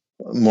people,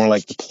 more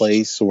like the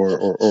place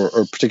or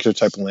a particular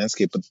type of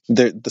landscape, but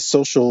the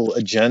social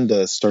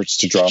agenda starts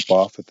to drop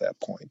off at that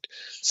point.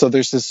 So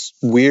there's this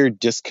weird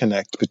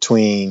disconnect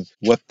between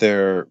what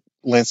their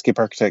landscape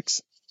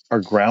architects are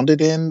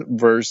grounded in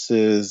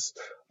versus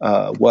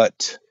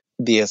what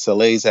the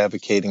ASLA is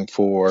advocating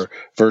for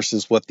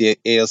versus what the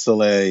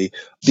ASLA,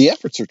 the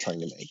efforts are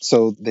trying to make.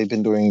 So they've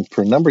been doing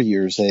for a number of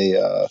years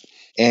a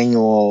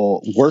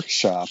annual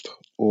workshop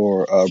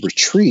or a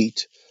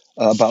retreat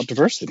about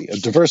diversity, a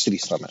diversity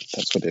summit.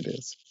 That's what it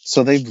is.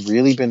 So they've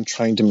really been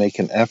trying to make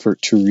an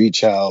effort to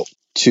reach out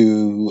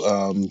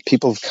to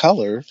people of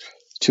color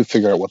to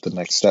figure out what the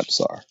next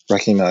steps are,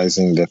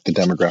 recognizing that the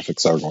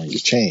demographics are going to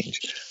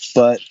change.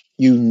 But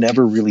you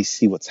never really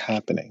see what's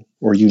happening,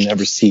 or you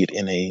never see it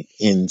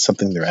in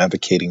something they're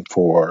advocating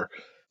for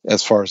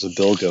as far as a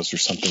bill goes or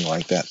something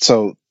like that.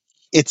 So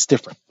it's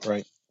different,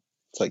 right?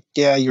 It's like,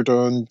 yeah, you're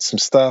doing some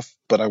stuff,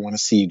 but I want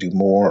to see you do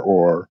more,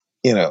 or,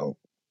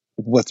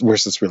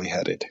 where's this really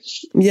headed?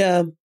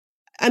 Yeah.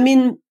 I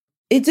mean,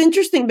 it's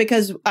interesting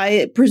because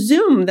I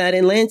presume that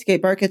in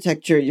landscape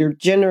architecture, you're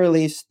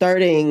generally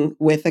starting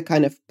with a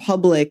kind of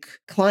public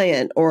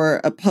client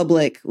or a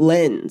public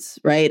lens,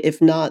 right?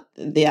 If not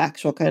the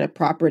actual kind of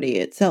property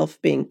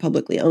itself being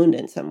publicly owned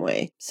in some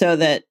way. So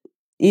that,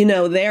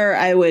 there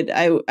I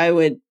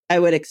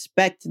would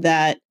expect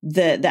that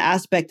the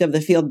aspect of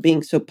the field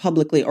being so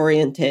publicly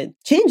oriented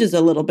changes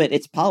a little bit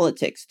its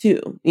politics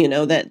too,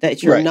 that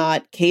you're Right.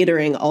 not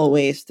catering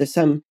always to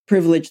some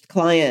privileged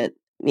client,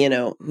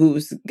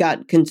 who's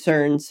got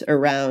concerns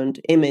around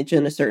image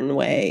in a certain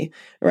way,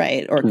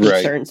 right? Or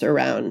concerns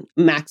around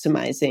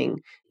maximizing,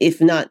 if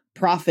not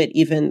profit,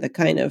 even the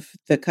kind of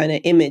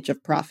image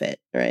of profit,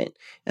 right?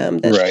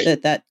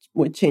 That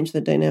would change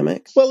the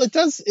dynamic. Well, it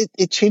does.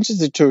 It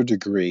changes it to a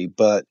degree,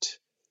 but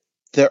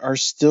there are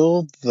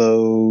still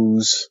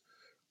those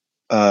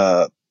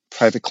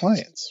private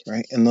clients,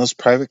 right? And those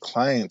private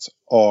clients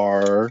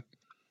are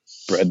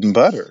bread and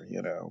butter.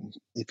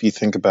 If you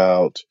think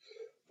about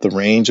the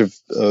range of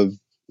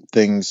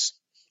things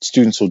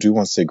students will do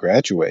once they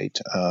graduate,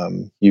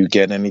 you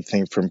get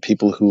anything from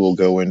people who will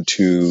go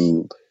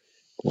into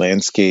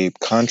landscape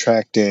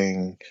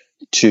contracting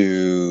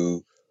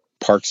to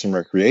parks and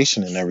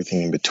recreation and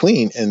everything in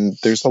between. And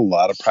there's a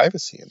lot of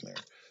privacy in there.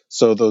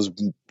 So those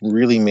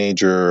really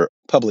major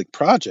public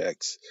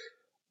projects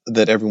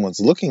that everyone's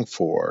looking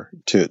for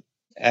to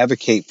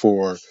advocate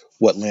for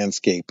what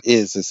landscape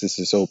is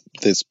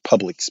this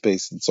public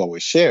space that's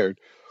always shared,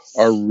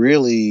 are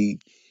really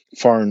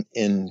far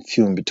and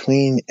few in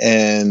between.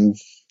 And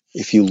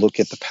if you look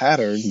at the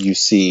pattern, you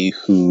see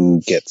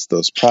who gets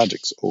those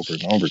projects over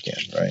and over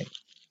again, right?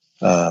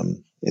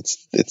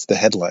 It's the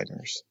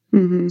headliners.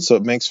 Mm-hmm. So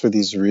it makes for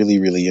these really,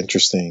 really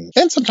interesting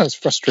and sometimes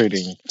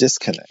frustrating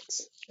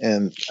disconnects.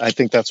 And I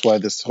think that's why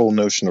this whole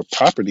notion of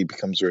property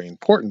becomes very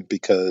important,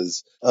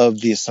 because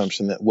of the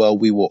assumption that, well,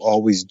 we will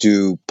always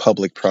do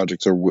public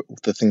projects, or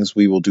the things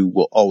we will do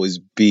will always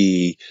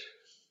be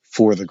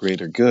for the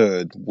greater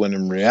good, when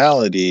in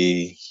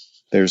reality,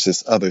 there's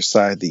this other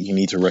side that you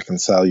need to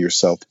reconcile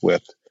yourself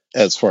with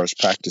as far as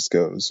practice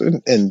goes,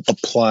 and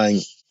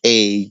applying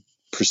a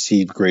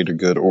perceived greater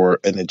good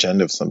or an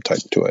agenda of some type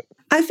to it.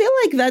 I feel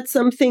like that's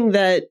something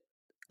that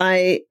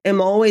I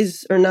am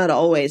always, or not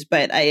always,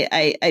 but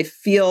I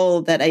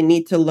feel that I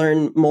need to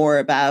learn more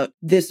about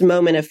this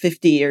moment of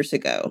 50 years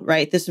ago,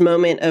 right? This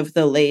moment of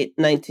the late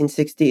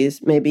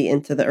 1960s, maybe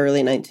into the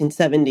early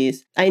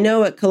 1970s. I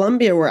know at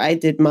Columbia, where I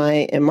did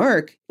my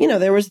MArch,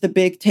 there was the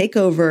big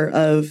takeover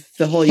of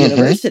the whole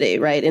university,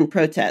 right, in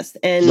protest.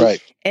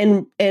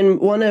 And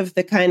one of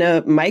the kind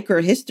of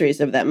micro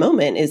histories of that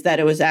moment is that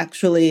it was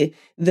actually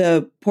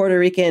the Puerto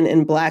Rican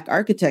and Black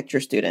architecture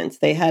students.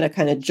 They had a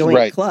kind of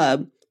joint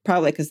club,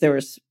 probably because there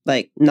was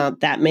not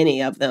that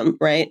many of them,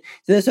 right?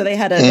 So they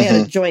had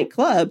a joint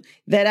club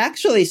that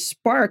actually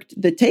sparked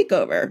the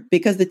takeover,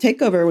 because the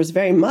takeover was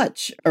very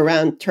much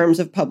around terms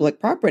of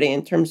public property,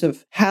 in terms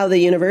of how the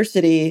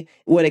university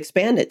would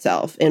expand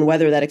itself, and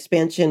whether that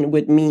expansion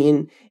would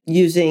mean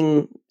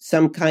using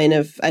some kind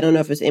of, I don't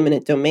know if it was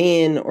eminent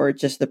domain or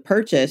just the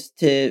purchase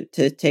to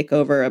take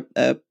over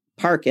a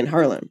park in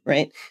Harlem,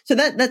 right? So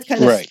that's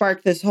kind of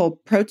sparked this whole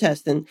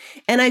protest. And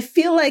I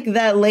feel like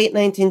that late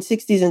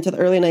 1960s into the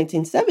early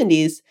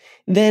 1970s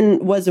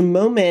then was a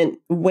moment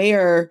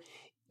where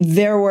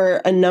there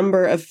were a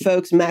number of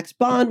folks. Max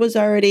Bond was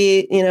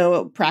already,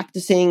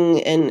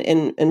 practicing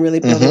and really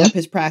building up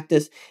his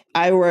practice.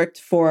 I worked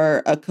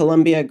for a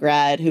Columbia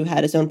grad who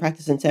had his own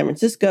practice in San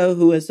Francisco,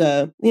 who was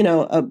a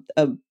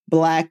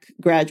Black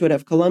graduate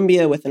of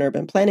Columbia with an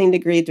urban planning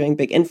degree doing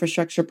big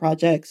infrastructure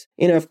projects.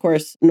 Of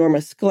course, Norma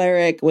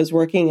Sklaric was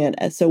working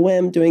at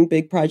SOM doing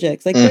big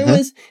projects. Like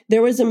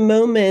there was a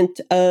moment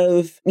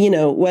of,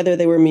 whether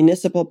they were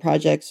municipal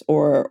projects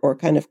or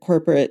kind of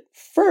corporate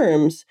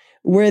firms,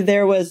 where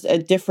there was a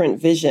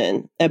different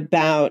vision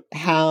about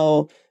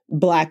how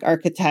Black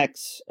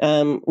architects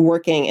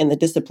working in the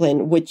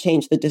discipline would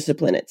change the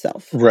discipline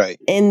itself. Right.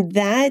 And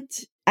that,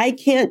 I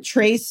can't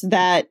trace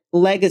that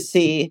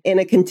legacy in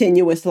a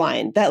continuous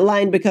line. That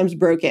line becomes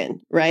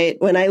broken, right?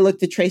 When I look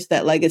to trace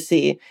that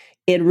legacy,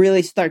 it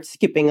really starts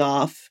skipping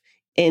off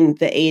in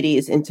the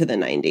 80s into the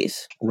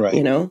 90s. Right.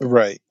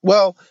 Right.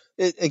 Well,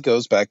 it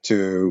goes back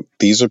to,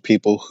 these are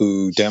people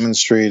who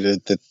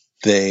demonstrated that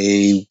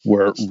they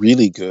were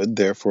really good,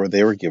 therefore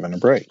they were given a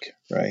break,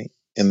 right?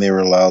 And they were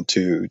allowed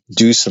to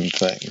do some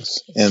things.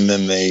 And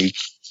then they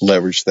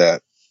leveraged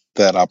that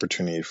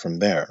opportunity from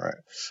there,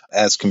 right?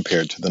 As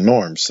compared to the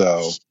norm.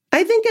 So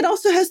I think it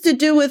also has to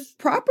do with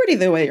property,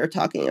 the way you're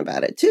talking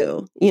about it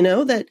too.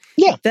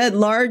 That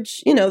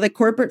large, that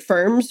corporate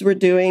firms were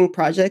doing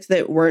projects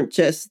that weren't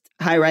just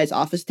high-rise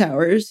office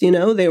towers,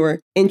 they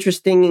were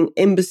interesting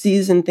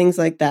embassies and things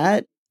like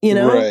that.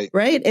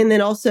 Right. And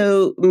then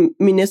also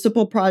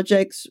municipal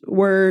projects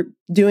were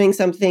doing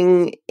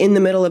something in the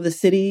middle of the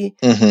city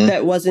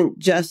that wasn't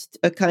just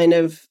a kind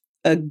of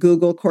a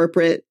Google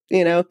corporate,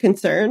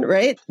 concern,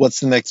 right? What's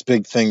the next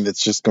big thing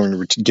that's just going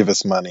to give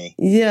us money?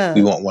 Yeah.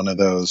 We want one of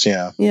those.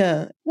 Yeah.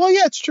 Yeah. Well,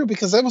 yeah, it's true,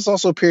 because that was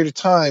also a period of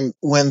time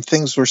when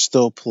things were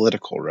still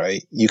political,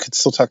 right? You could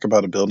still talk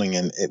about a building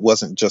and it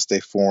wasn't just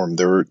a form.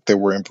 There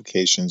were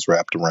implications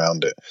wrapped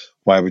around it.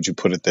 Why would you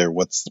put it there?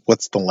 What's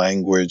the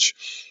language,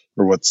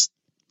 or what's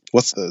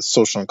the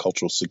social and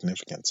cultural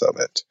significance of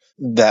it?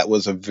 That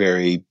was a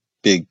very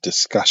big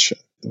discussion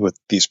with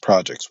these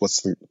projects.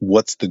 What's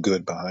the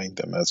good behind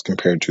them as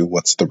compared to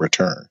what's the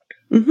return?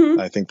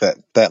 I think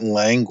that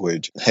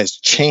language has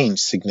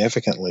changed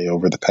significantly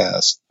over the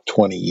past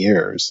 20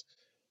 years.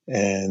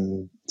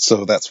 And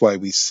so that's why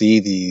we see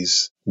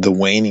the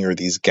waning, or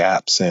these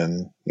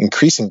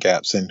increasing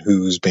gaps in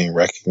who's being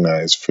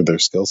recognized for their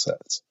skill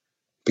sets,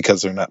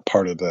 because they're not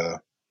part of the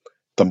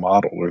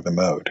model or the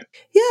mode.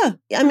 Yeah.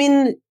 I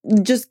mean,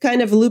 just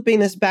kind of looping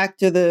this back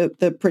to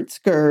the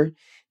Pritzker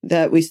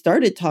that we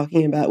started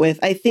talking about with,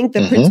 I think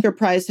the Pritzker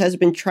Prize has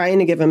been trying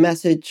to give a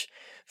message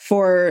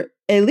for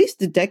at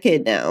least a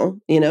decade now,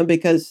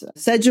 because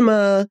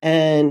Sejima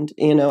and,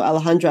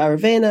 Alejandra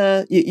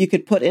Aravena, you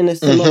could put in a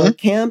similar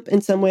camp in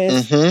some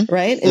ways,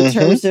 right? In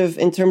terms of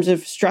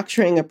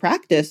structuring a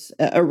practice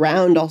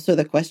around also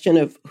the question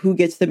of who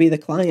gets to be the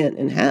client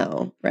and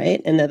how, right?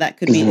 And that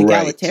could be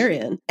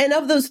egalitarian. Right. And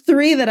of those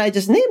three that I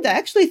just named, I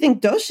actually think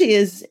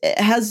Doshi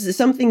has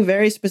something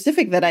very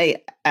specific that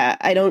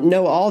I don't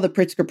know all the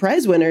Pritzker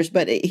Prize winners,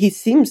 but he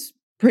seems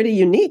pretty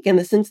unique in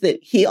the sense that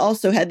he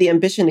also had the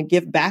ambition to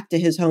give back to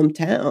his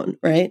hometown,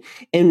 right?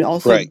 And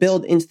also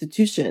build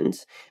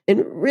institutions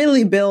and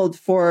really build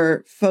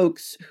for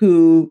folks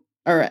who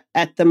are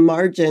at the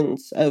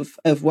margins of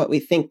what we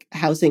think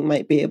housing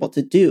might be able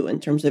to do in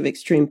terms of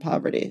extreme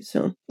poverty.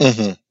 So,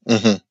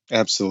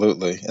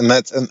 absolutely. And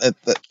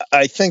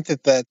I think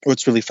that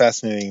what's really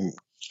fascinating,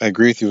 I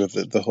agree with you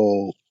with the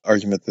whole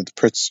argument that the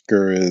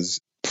Pritzker is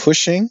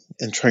pushing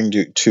and trying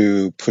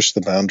to push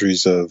the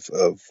boundaries of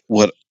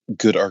what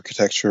good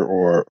architecture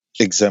or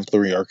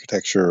exemplary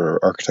architecture or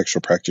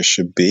architectural practice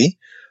should be.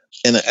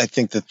 And I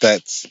think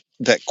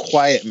that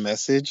quiet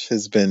message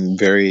has been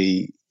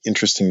very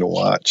interesting to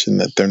watch, and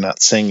that they're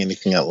not saying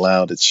anything out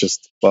loud. It's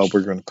just, well,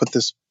 we're going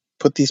to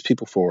put these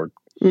people forward.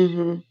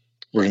 We're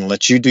going to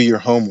let you do your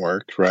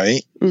homework,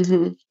 right?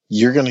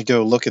 You're going to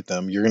go look at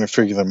them. You're going to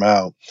figure them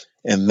out.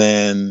 And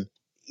then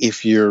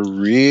if you're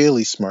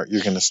really smart,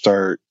 you're going to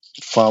start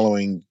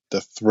following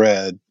the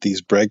thread,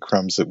 these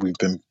breadcrumbs that we've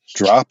been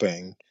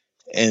dropping,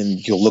 and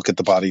you'll look at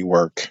the body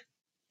work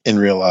and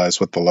realize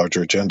what the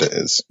larger agenda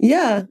is.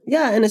 Yeah.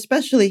 And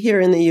especially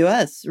here in the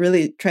US,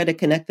 really try to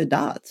connect the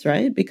dots,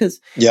 right? Because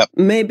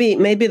maybe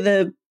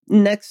the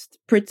next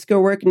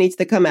Pritzker work needs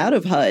to come out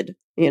of HUD,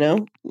 I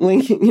mean,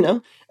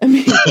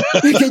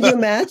 could you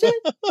imagine?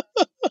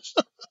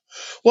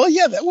 Well,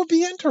 yeah, that would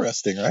be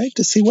interesting, right?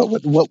 To see what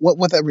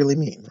would that really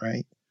mean,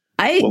 right?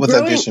 What would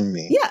that vision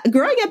mean? Yeah,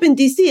 growing up in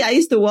DC, I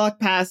used to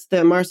walk past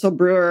the Marcel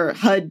Breuer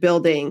HUD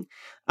building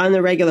on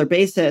a regular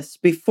basis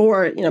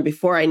before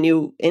I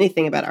knew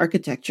anything about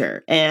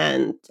architecture.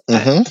 And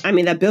I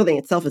mean, that building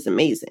itself is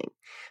amazing.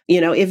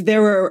 If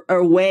there were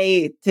a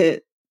way to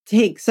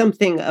take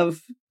something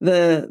of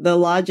the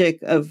logic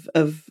of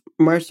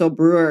Marcel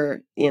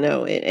Breuer,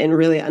 and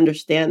really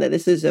understand that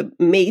this is a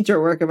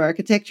major work of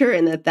architecture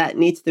and that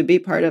needs to be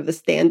part of the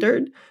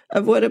standard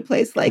of what a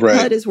place like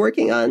HUD is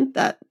working on,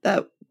 that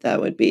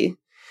would be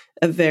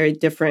a very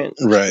different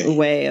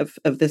way of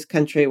this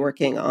country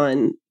working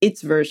on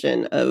its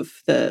version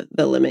of the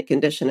limit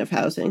condition of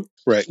housing.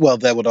 Right. Well,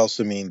 that would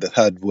also mean that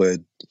HUD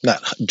would,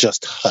 not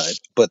just HUD,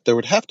 but there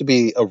would have to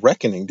be a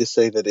reckoning to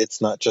say that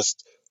it's not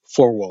just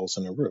four walls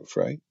and a roof,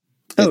 right?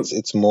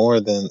 It's more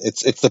than,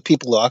 it's the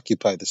people who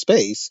occupy the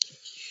space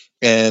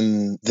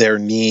and their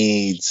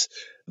needs,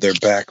 their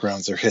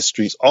backgrounds, their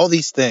histories, all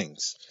these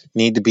things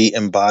need to be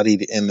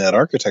embodied in that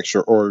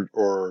architecture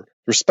or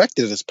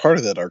respected as part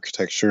of that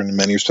architecture. And in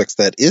many respects,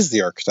 that is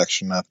the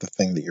architecture, not the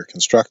thing that you're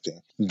constructing.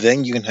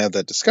 Then you can have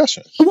that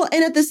discussion. Well,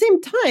 and at the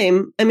same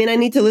time, I mean, I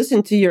need to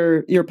listen to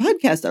your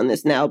podcast on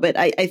this now, but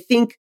I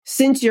think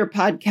since your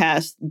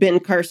podcast, Ben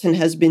Carson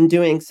has been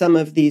doing some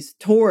of these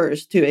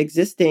tours to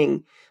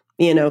existing,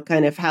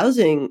 kind of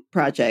housing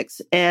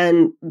projects.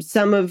 And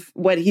some of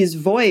what he's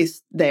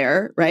voiced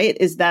there, right,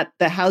 is that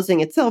the housing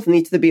itself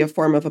needs to be a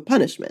form of a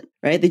punishment,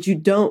 right? That you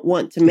don't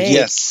want to make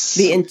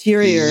the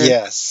interior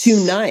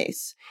too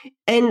nice.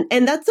 And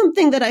that's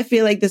something that I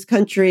feel like this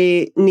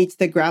country needs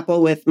to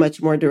grapple with much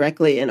more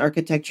directly, and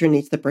architecture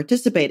needs to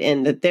participate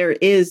in, that there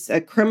is a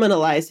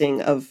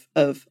criminalizing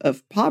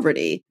of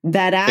poverty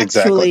that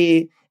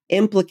actually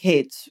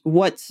implicates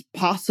what's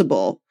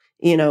possible,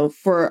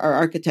 for our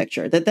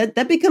architecture.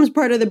 That becomes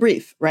part of the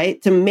brief,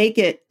 right?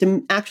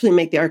 To actually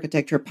make the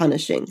architecture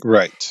punishing.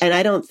 Right. And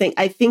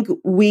I think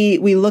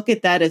we look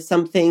at that as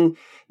something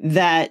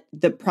that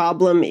the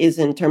problem is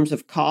in terms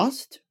of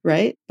cost,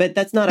 right? But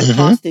that's not a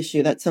cost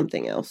issue. That's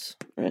something else,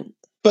 right?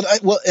 But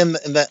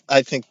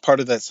I think part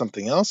of that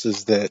something else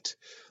is that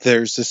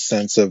there's this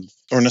sense of,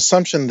 or an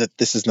assumption that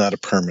this is not a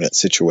permanent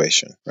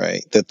situation,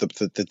 right? That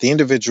the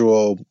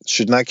individual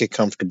should not get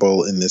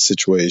comfortable in this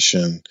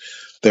situation.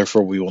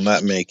 Therefore, we will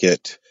not make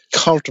it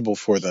comfortable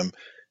for them.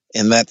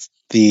 And that's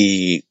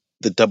the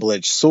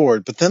double-edged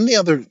sword. But then the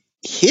other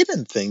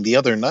hidden thing, the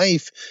other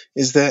knife,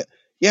 is that,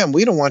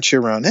 we don't want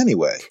you around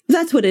anyway.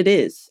 That's what it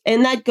is.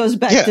 And that goes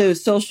back to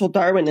social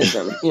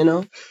Darwinism,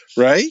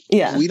 Right?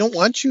 Yeah. We don't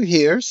want you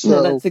here. So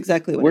no, that's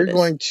exactly what we're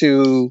going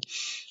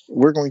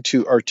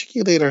to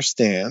articulate our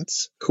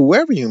stance,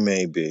 whoever you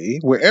may be,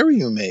 wherever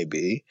you may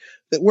be,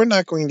 that we're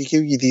not going to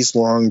give you these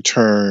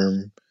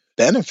long-term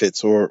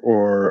benefits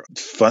or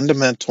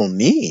fundamental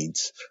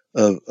needs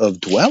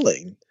of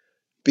dwelling,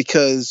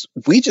 because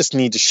we just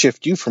need to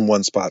shift you from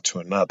one spot to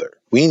another.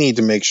 We need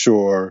to make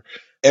sure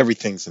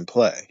everything's in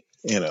play.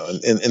 And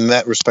in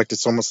that respect,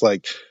 it's almost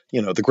like,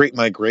 the Great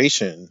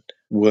Migration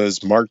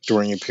was marked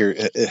during a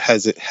period, it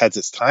has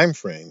its time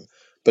frame,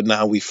 but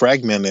now we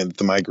fragmented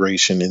the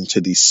migration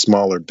into these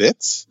smaller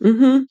bits.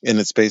 And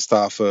it's based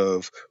off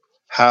of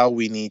how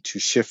we need to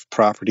shift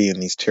property in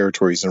these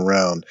territories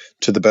around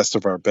to the best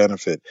of our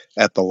benefit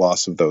at the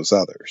loss of those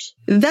others.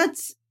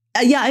 That's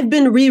I've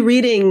been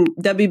rereading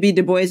W.B.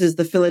 Du Bois's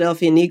The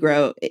Philadelphia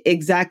Negro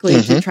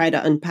exactly to try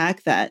to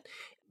unpack that,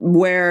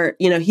 where,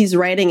 he's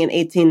writing in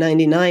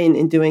 1899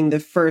 and doing the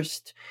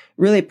first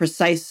really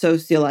precise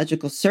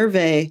sociological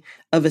survey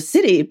of a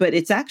city, but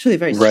it's actually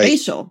very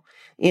spatial,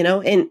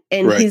 and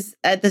he's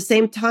at the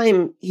same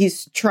time,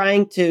 he's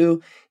trying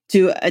to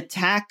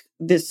attack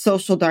this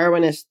social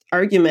Darwinist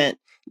argument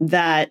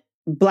that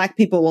Black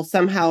people will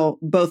somehow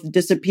both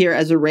disappear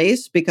as a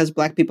race because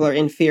Black people are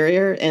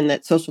inferior, and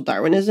that social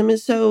Darwinism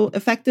is so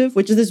effective,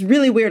 which is this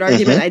really weird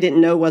argument I didn't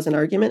know was an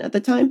argument at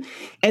the time.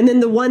 And then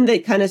the one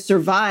that kind of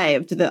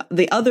survived,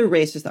 the other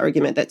racist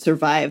argument that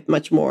survived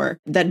much more,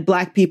 that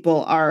Black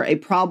people are a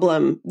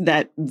problem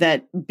that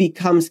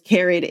becomes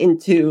carried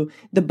into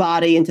the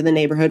body, into the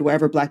neighborhood,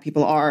 wherever Black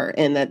people are,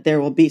 and that there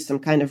will be some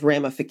kind of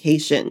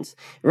ramifications,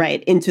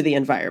 right, into the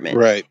environment.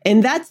 Right.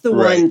 And that's the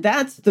one,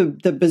 that's the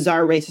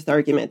bizarre racist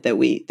argument that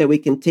we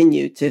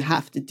continue to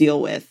have to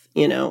deal with,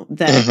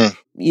 that,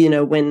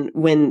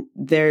 when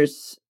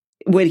there's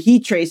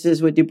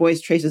what Du Bois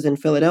traces in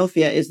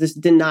Philadelphia is this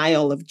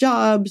denial of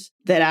jobs,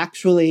 that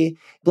actually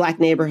Black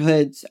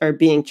neighborhoods are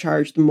being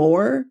charged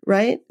more,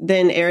 right,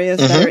 than areas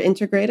that are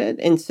integrated.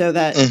 And so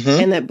that,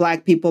 and that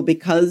Black people,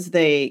 because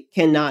they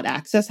cannot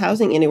access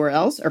housing anywhere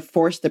else, are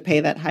forced to pay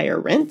that higher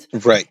rent.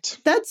 Right.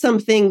 That's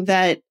something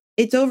that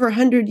it's over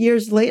 100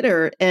 years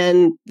later,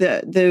 and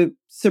the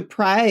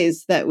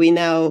surprise that we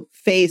now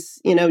face,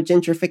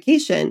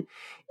 gentrification,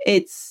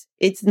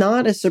 it's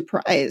not a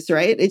surprise,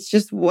 right? It's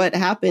just what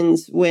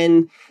happens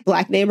when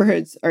Black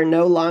neighborhoods are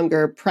no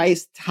longer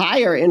priced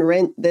higher in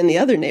rent than the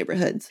other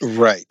neighborhoods.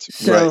 Right,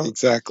 right,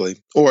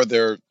 exactly. Or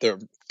they're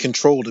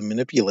controlled and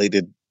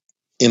manipulated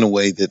in a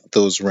way that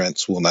those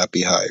rents will not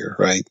be higher,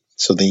 right?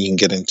 So then you can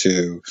get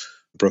into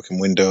broken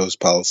windows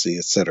policy,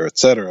 et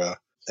cetera,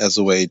 as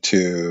a way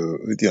to,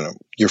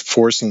 you're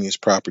forcing these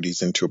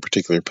properties into a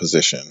particular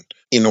position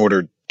in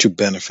order to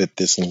benefit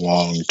this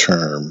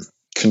long-term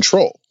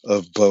control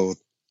of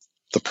both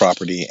the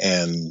property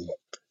and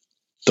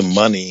the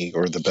money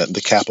or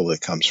the capital that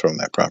comes from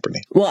that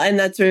property. Well, and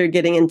that's where you're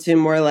getting into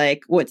more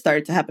like what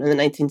started to happen in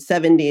the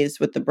 1970s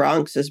with the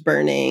Bronx is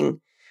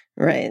burning,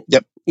 right?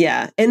 Yep.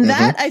 Yeah. And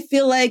that, I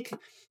feel like,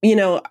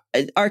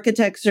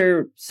 architects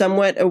are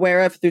somewhat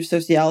aware of through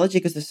sociology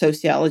because the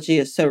sociology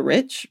is so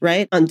rich,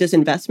 right, on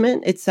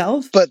disinvestment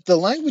itself. But the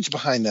language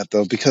behind that,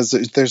 though, because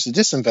there's a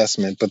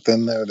disinvestment, but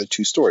then there are the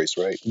two stories,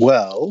 right?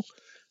 Well,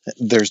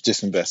 there's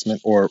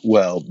disinvestment, or,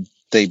 well,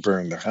 they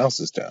burn their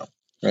houses down,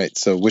 right?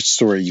 So which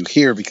story you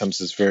hear becomes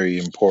this very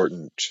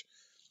important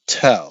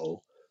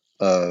tell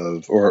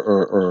of,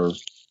 or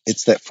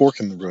it's that fork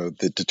in the road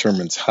that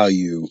determines how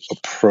you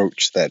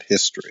approach that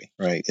history,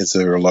 right? Is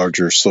there a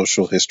larger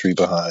social history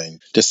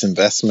behind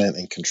disinvestment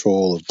and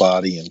control of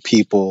body and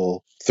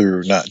people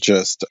through not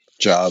just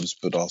jobs,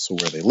 but also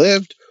where they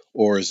lived?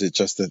 Or is it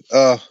just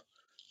that,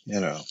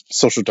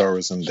 social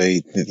Darwinism,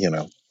 they,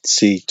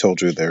 see,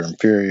 told you they're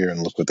inferior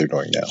and look what they're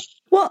doing now?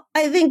 Well,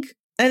 I think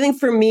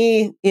for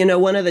me,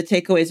 one of the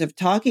takeaways of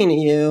talking to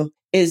you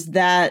is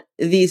that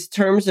these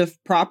terms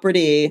of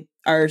property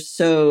are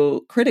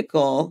so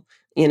critical,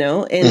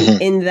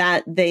 in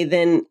that they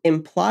then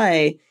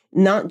imply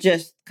not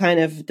just kind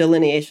of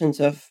delineations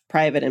of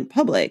private and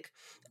public,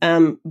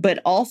 but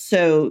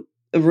also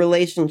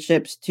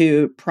relationships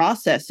to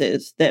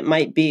processes that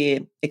might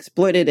be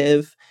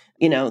exploitative,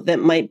 that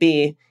might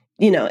be,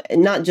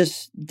 not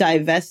just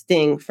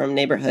divesting from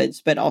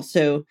neighborhoods, but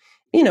also,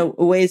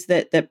 ways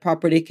that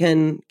property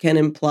can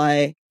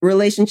imply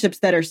relationships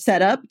that are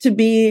set up to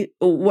be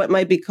what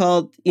might be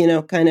called,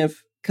 kind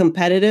of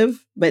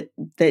competitive, but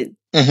that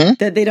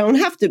they don't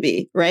have to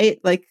be, right?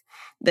 Like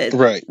that,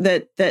 right.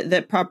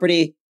 that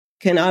property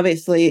can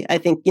obviously, I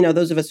think,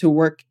 those of us who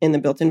work in the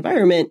built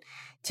environment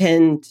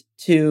tend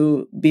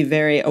to be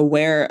very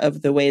aware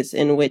of the ways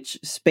in which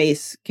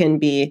space can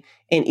be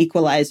an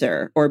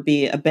equalizer or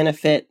be a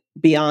benefit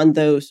beyond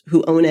those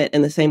who own it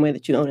in the same way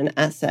that you own an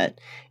asset.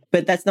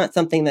 But that's not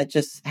something that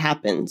just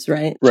happens,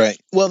 right? Right.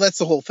 Well, that's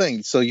the whole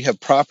thing. So you have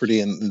property,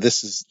 and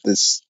this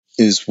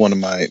is one of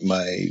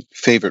my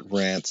favorite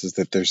rants, is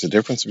that there's a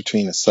difference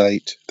between a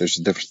site, there's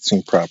a difference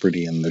between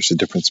property, and there's a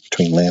difference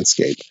between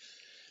landscape.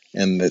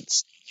 And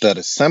that's that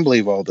assembly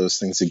of all those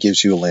things that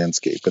gives you a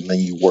landscape, and then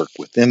you work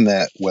within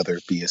that, whether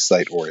it be a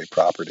site or a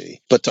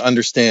property. But to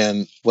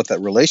understand what that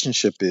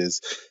relationship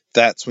is,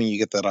 that's when you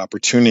get that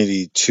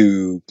opportunity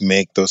to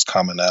make those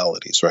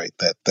commonalities, right?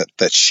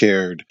 That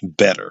shared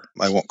better.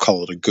 I won't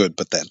call it a good,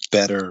 but that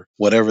better,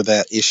 whatever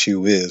that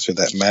issue is or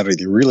that matter that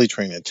you're really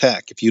trying to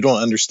attack. If you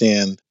don't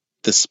understand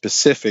the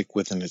specific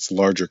within its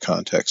larger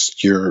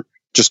context, you're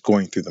just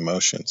going through the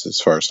motions, as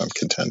far as I'm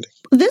contending.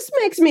 This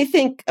makes me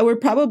think, we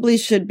probably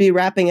should be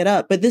wrapping it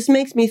up, but this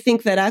makes me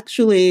think that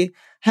actually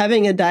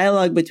having a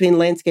dialogue between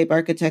landscape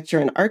architecture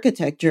and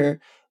architecture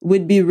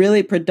would be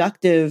really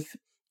productive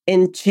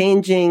in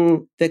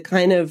changing the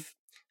kind of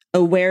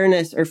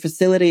awareness or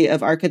facility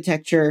of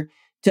architecture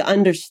to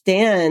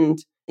understand,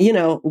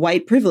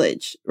 white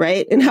privilege,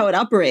 right? And how it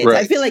operates. Right.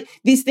 I feel like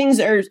these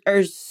things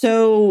are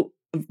so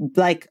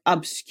like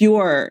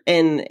obscure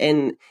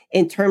in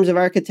terms of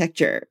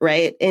architecture,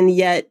 right? And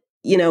yet,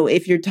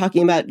 if you're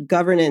talking about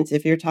governance,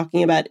 if you're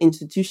talking about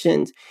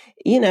institutions,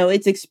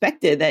 it's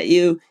expected that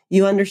you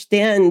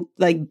understand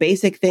like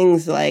basic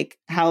things like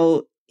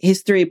how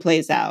history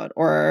plays out,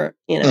 or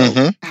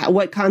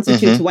what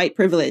constitutes white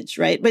privilege,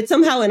 right? But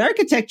somehow in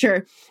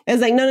architecture,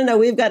 it's like no,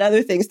 we've got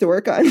other things to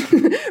work on,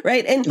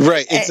 right? And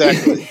right,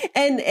 exactly.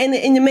 And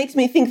it makes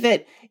me think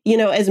that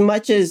as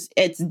much as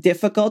it's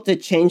difficult to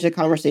change the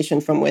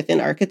conversation from within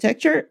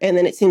architecture, and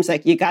then it seems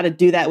like you got to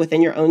do that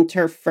within your own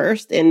turf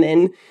first, and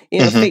then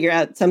figure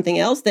out something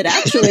else. That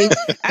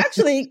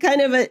actually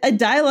kind of a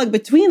dialogue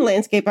between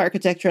landscape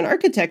architecture and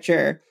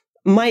architecture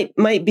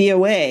might be a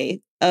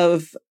way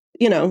of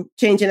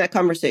changing that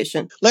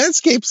conversation.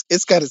 Landscapes,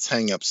 it's got its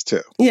hangups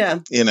too. Yeah.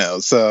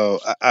 So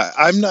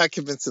I'm not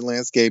convinced that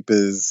landscape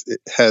has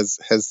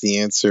the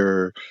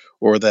answer,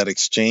 or that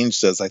exchange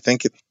does. I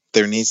think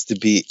there needs to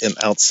be an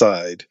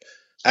outside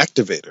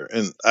activator.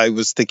 And I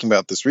was thinking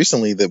about this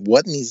recently, that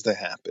what needs to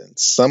happen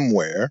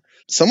somewhere,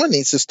 someone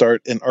needs to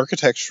start an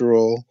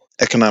architectural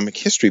economic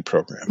history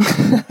program.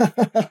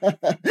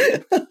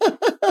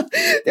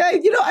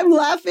 I'm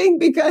laughing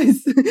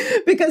because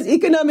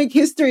economic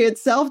history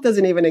itself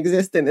doesn't even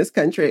exist in this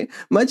country,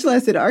 much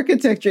less in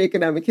architecture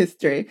economic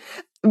history.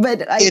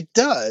 But it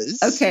does.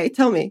 Okay,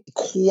 tell me.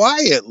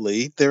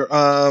 Quietly, there.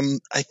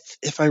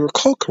 If I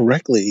recall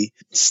correctly,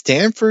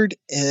 Stanford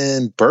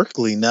and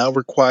Berkeley now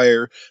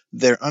require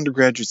their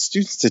undergraduate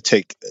students to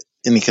take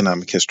an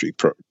economic history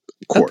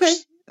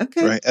course,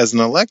 okay, right, as an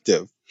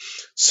elective.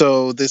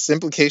 So this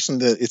implication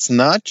that it's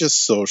not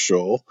just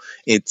social,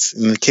 it's,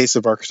 in the case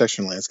of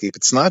architecture and landscape,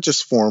 it's not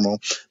just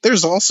formal.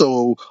 There's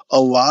also a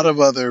lot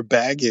of other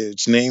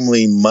baggage,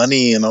 namely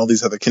money and all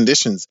these other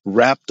conditions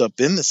wrapped up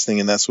in this thing,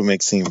 and that's what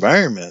makes the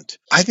environment.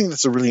 I think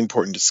that's a really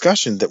important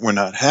discussion that we're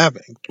not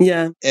having.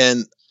 Yeah.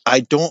 And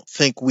I don't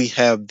think we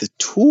have the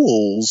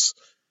tools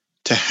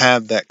to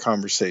have that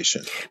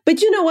conversation.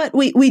 But you know what?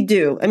 We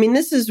do. I mean,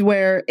 this is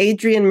where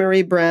Adrienne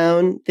Marie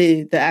Brown,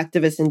 the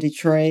activist in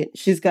Detroit,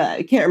 she's got,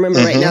 I can't remember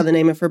right now the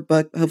name of her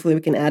book. Hopefully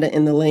we can add it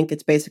in the link.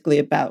 It's basically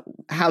about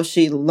how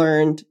she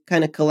learned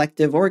kind of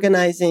collective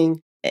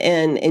organizing.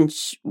 And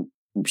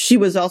she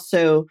was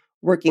also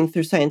working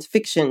through science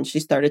fiction, she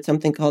started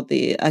something called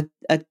the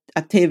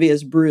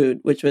Octavia's Brood,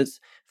 which was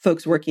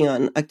folks working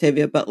on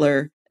Octavia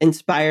Butler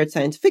inspired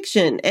science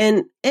fiction.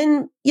 And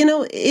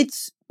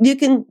it's,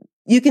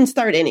 you can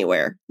start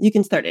anywhere. You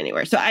can start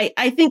anywhere. So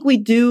I think we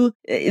do,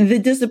 the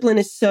discipline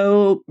is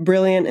so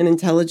brilliant and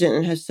intelligent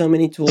and has so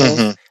many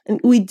tools. And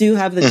we do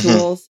have the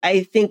tools.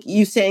 I think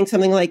you saying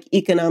something like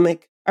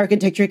economic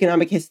architecture,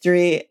 economic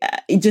history,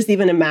 just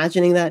even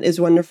imagining that is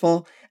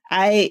wonderful.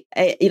 I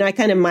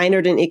kind of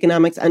minored in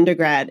economics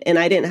undergrad, and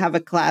I didn't have a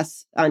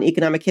class on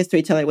economic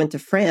history till I went to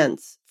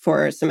France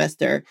for a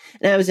semester.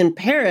 And I was in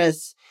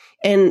Paris,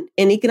 and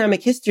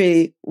economic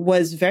history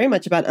was very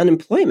much about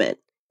unemployment.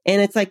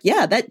 And it's like,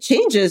 yeah, that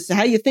changes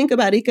how you think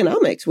about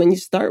economics when you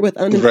start with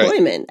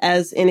unemployment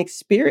as an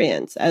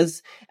experience,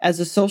 as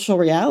a social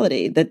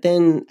reality that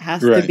then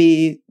has to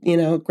be,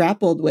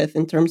 grappled with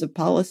in terms of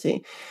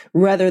policy,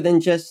 rather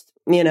than just,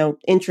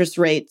 interest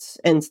rates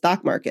and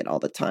stock market all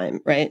the time,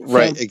 right?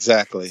 Right, so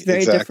exactly. It's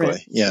very different.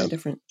 Yeah, very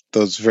different.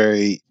 Those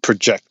very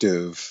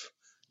projective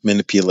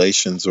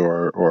manipulations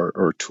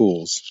or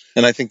tools.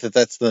 And I think that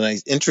that's the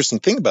nice, interesting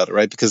thing about it,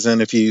 right? Because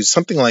then if you use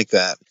something like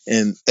that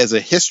and as a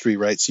history,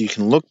 right, so you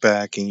can look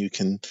back and you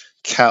can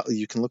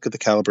look at the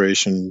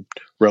calibration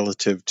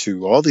relative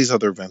to all these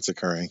other events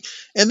occurring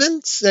and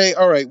then say,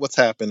 all right, what's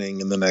happening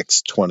in the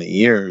next 20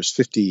 years,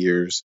 50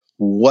 years,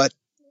 what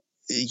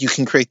you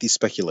can create these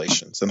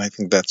speculations. And I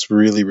think that's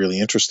really, really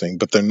interesting,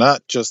 but they're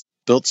not just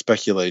built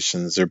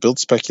speculations. They're built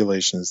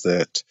speculations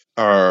that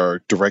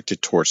are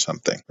directed towards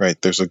something, right?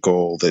 There's a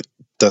goal that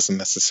doesn't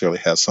necessarily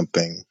have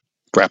something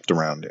wrapped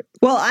around it.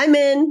 Well, I'm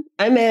in.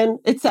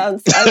 It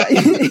sounds,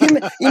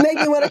 you make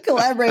me want to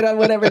collaborate on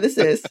whatever this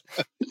is.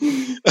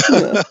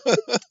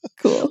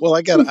 Cool. Well,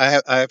 I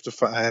have to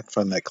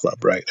find that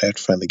club, right? I have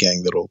to find the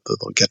gang that'll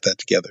get that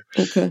together.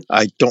 Okay.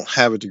 I don't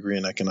have a degree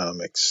in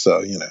economics,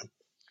 so,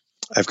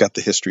 I've got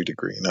the history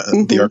degree,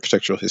 the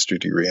architectural history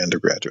degree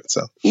undergraduate.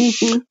 So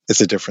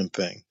it's a different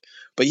thing.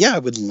 But yeah, I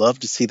would love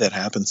to see that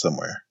happen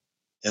somewhere.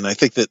 And I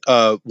think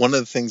that one of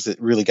the things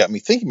that really got me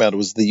thinking about it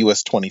was the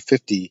US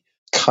 2050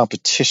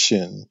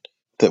 competition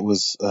that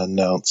was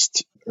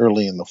announced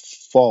early in the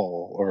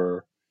fall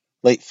or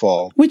late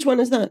fall. Which one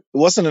is that? It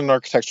wasn't an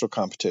architectural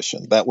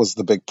competition. That was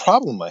the big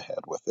problem I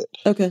had with it.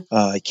 Okay.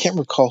 I can't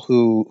recall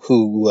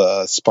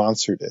who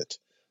sponsored it.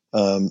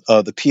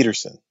 The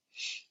Peterson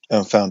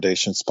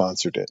Foundation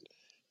sponsored it.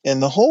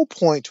 And the whole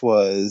point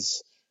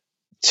was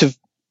to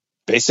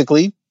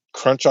basically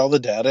crunch all the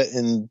data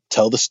and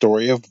tell the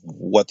story of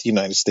what the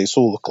United States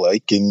will look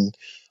like in,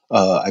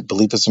 I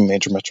believe it's in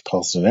major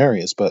metropolitan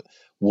areas, but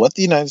what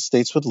the United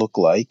States would look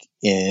like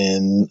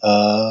in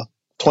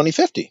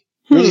 2050.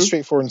 Really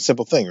straightforward and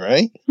simple thing,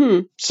 right?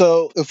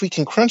 So if we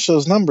can crunch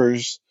those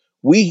numbers,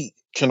 we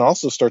can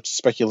also start to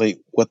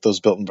speculate what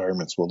those built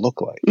environments will look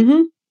like.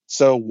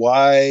 So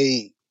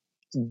why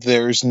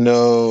there's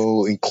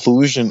no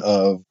inclusion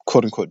of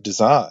quote unquote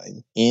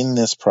design in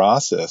this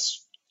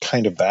process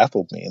kind of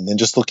baffled me. And then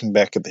just looking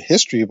back at the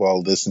history of all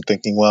of this and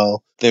thinking,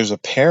 well, there's a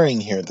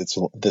pairing here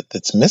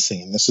that's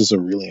missing. And this is a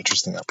really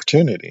interesting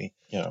opportunity.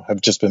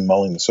 I've just been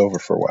mulling this over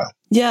for a while.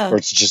 Yeah. Or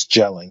it's just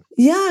gelling.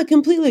 Yeah,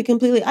 completely.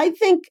 I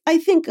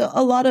think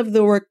a lot of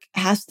the work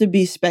has to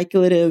be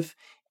speculative.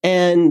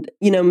 And,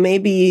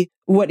 maybe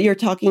what you're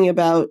talking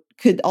about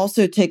could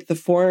also take the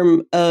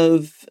form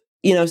of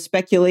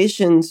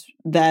speculations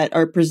that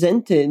are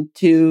presented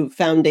to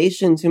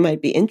foundations who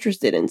might be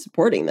interested in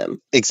supporting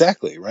them.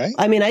 Exactly, right?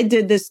 I mean, I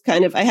did this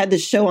I had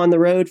this show on the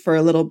road for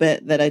a little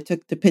bit that I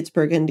took to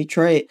Pittsburgh and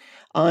Detroit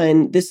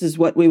on this is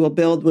what we will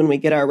build when we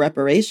get our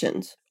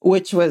reparations,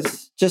 which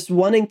was just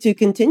wanting to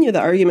continue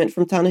the argument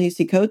from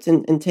Ta-Nehisi Coates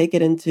and take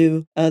it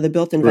into the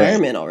built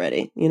environment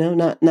already,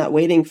 not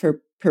waiting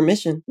for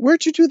permission.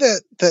 Where'd you do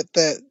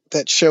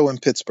that show in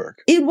Pittsburgh?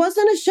 It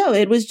wasn't a show.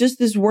 It was just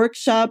this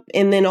workshop,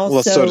 and then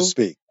also, so to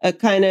speak, a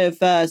kind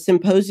of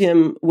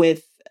symposium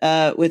with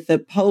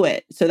a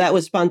poet. So that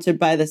was sponsored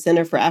by the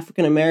Center for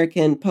African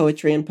American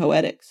Poetry and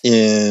Poetics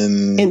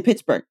in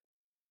Pittsburgh.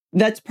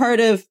 That's part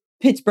of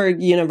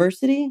Pittsburgh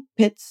University,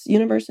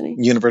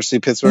 University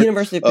of Pittsburgh.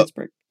 University of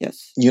Pittsburgh,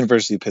 yes.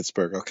 University of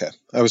Pittsburgh. Okay,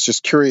 I was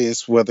just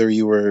curious whether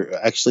you were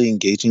actually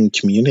engaging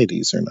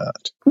communities or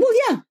not. Well,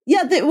 yeah.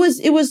 It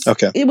was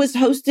okay. It was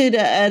hosted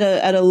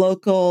at a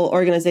local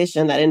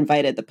organization that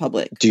invited the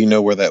public. Do you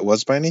know where that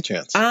was by any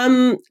chance?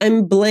 I'm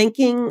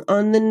blanking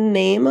on the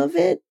name of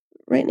it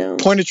right now.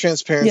 Point of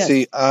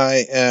transparency,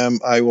 yes.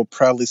 I will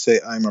proudly say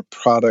I'm a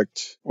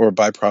product or a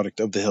byproduct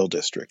of the Hill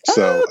District.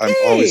 So I'm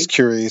always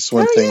curious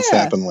when things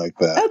happen like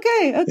that.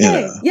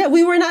 Okay. Yeah,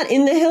 we were not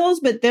in the Hills,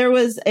 but there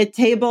was a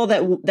table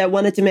that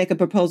wanted to make a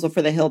proposal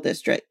for the Hill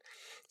District.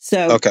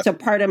 So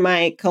part of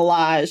my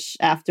collage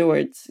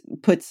afterwards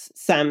puts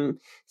some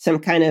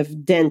kind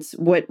of dense,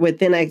 what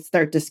then I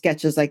start to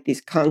sketch as like these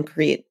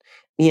concrete,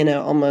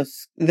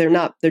 almost,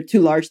 they're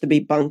too large to be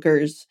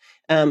bunkers.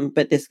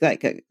 But this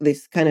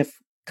kind of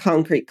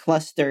concrete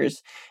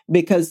clusters,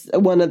 because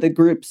one of the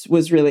groups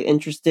was really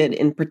interested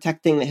in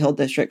protecting the Hill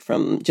District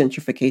from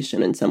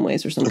gentrification in some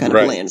ways, or some kind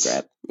of land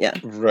grab. Yeah.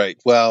 Right.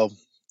 Well,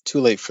 too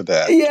late for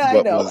that. Yeah,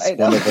 What I know. was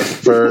one of the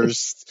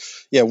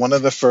first, one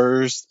of the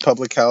first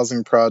public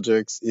housing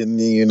projects in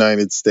the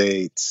United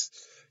States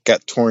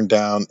got torn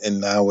down,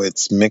 and now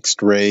it's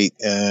mixed rate,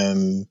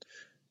 and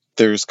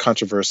there's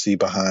controversy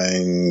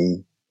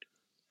behind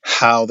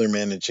how they're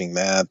managing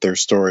that.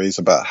 There's stories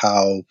about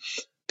how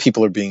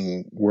people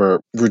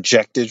were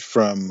rejected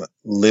from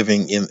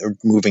living in or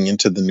moving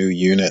into the new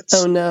units.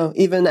 Oh no,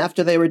 even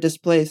after they were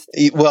displaced.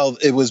 Well,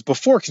 it was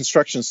before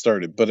construction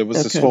started, but it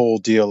was this whole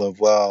deal of,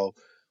 well,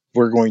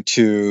 we're going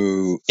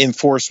to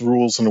enforce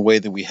rules in a way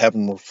that we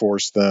haven't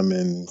enforced them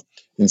in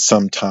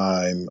some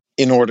time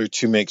in order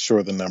to make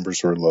sure the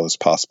numbers were as low as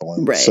possible.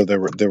 And so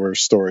there were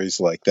stories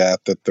like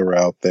that were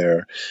out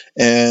there,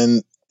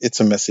 and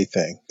it's a messy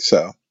thing.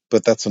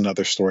 But that's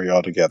another story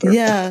altogether.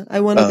 Yeah, I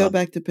want to go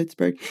back to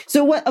Pittsburgh.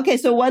 So what? Okay,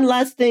 so one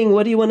last thing.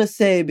 What do you want to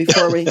say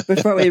before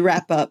we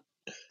wrap up?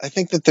 I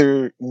think that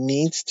there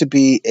needs to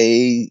be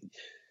a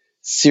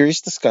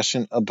serious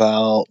discussion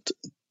about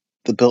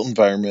the built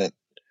environment,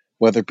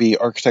 whether it be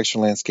architecture,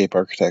 landscape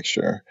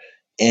architecture,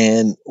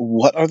 and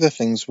what are the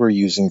things we're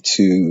using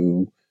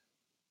to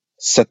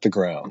set the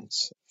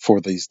grounds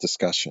for these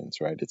discussions,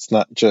 right? It's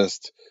not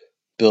just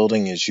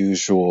building as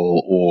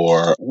usual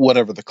or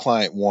whatever the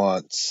client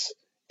wants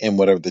and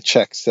whatever the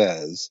check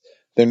says.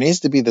 There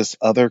needs to be this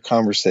other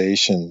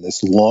conversation,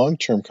 this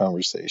long-term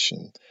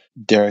conversation,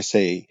 dare I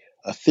say,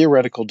 a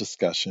theoretical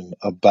discussion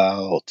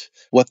about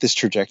what this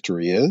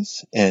trajectory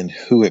is and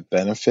who it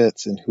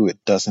benefits and who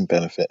it doesn't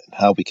benefit and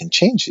how we can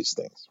change these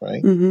things,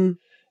 right? Mm-hmm.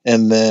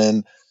 And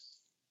then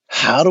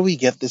how do we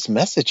get this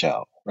message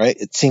out, right?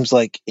 It seems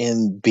like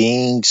in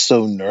being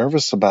so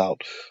nervous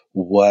about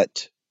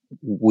what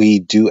we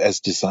do as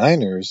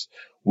designers,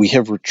 we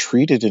have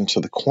retreated into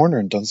the corner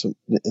and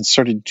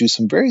started to do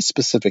some very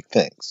specific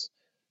things.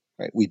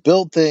 Right? We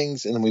build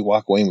things and then we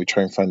walk away and we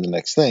try and find the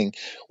next thing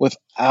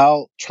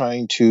without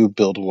trying to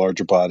build a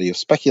larger body of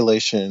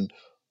speculation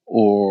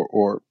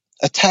or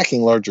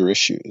attacking larger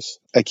issues.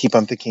 I keep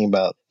on thinking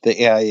about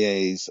the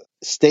AIA's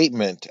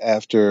statement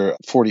after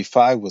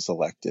 45 was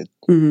elected.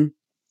 Mm-hmm.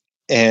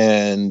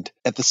 And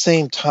at the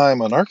same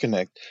time on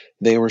Archinect,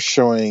 they were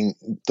showing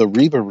the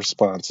REBA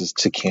responses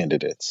to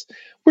candidates,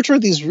 which are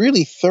these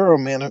really thorough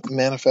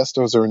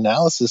manifestos or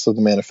analysis of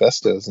the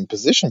manifestos and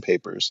position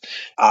papers.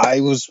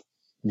 I was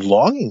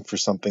longing for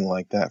something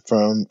like that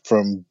from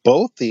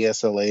both the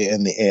SLA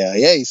and the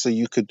AIA, so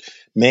you could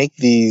make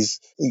a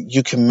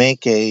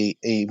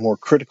more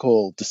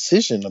critical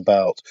decision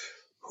about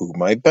who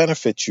might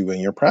benefit you in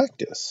your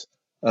practice.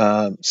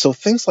 So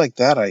things like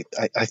that, I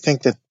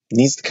think that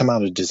needs to come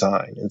out of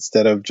design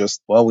instead of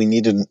just, well, we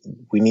need to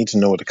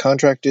know what a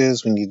contract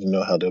is, we need to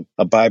know how to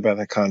abide by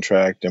that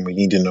contract, and we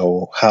need to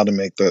know how to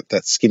make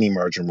that skinny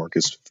margin work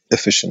as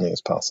efficiently as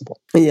possible.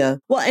 Yeah.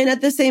 Well, and at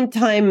the same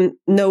time,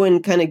 no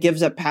one kind of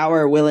gives up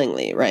power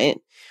willingly,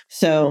 right?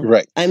 So,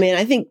 right. I mean,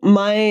 I think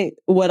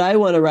what I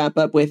want to wrap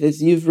up with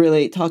is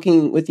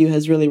talking with you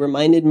has really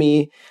reminded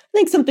me, I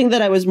think something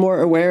that I was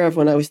more aware of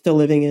when I was still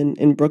living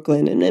in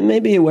Brooklyn and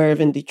maybe aware of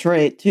in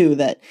Detroit too,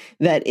 that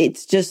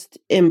it's just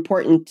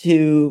important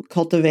to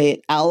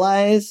cultivate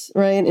allies,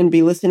 right? And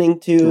be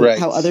listening to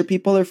how other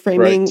people are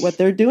framing what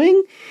they're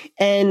doing.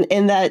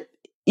 And that,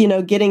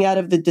 getting out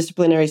of the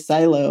disciplinary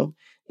silo,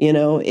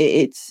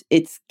 it's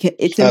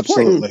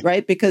important,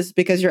 right?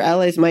 Because your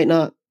allies might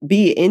not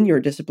be in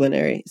your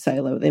disciplinary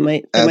silo. They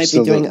might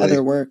be doing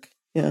other work.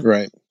 Yeah.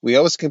 Right. We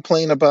always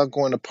complain about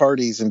going to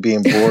parties and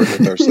being bored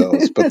with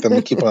ourselves, but then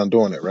we keep on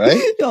doing it,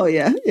 right? Oh,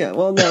 yeah. Yeah.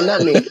 Well, no,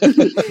 not me.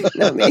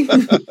 Not me.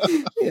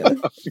 Yeah.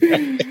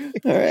 Okay.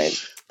 All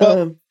right.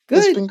 Well, good.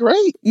 It's been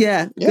great.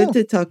 Yeah. Good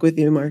to talk with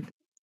you, Marc.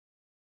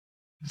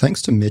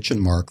 Thanks to Mitch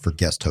and Marc for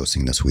guest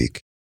hosting this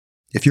week.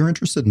 If you're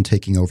interested in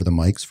taking over the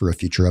mics for a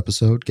future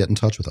episode, get in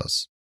touch with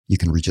us. You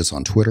can reach us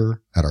on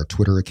Twitter at our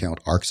Twitter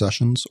account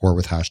ArcSessions or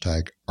with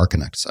hashtag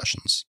Archinect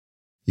Sessions.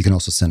 You can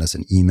also send us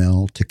an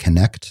email to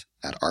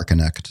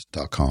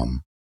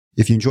connect@archinect.com.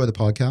 If you enjoy the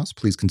podcast,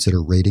 please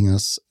consider rating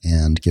us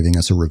and giving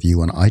us a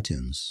review on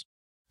iTunes.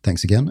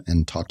 Thanks again,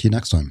 and talk to you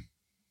next time.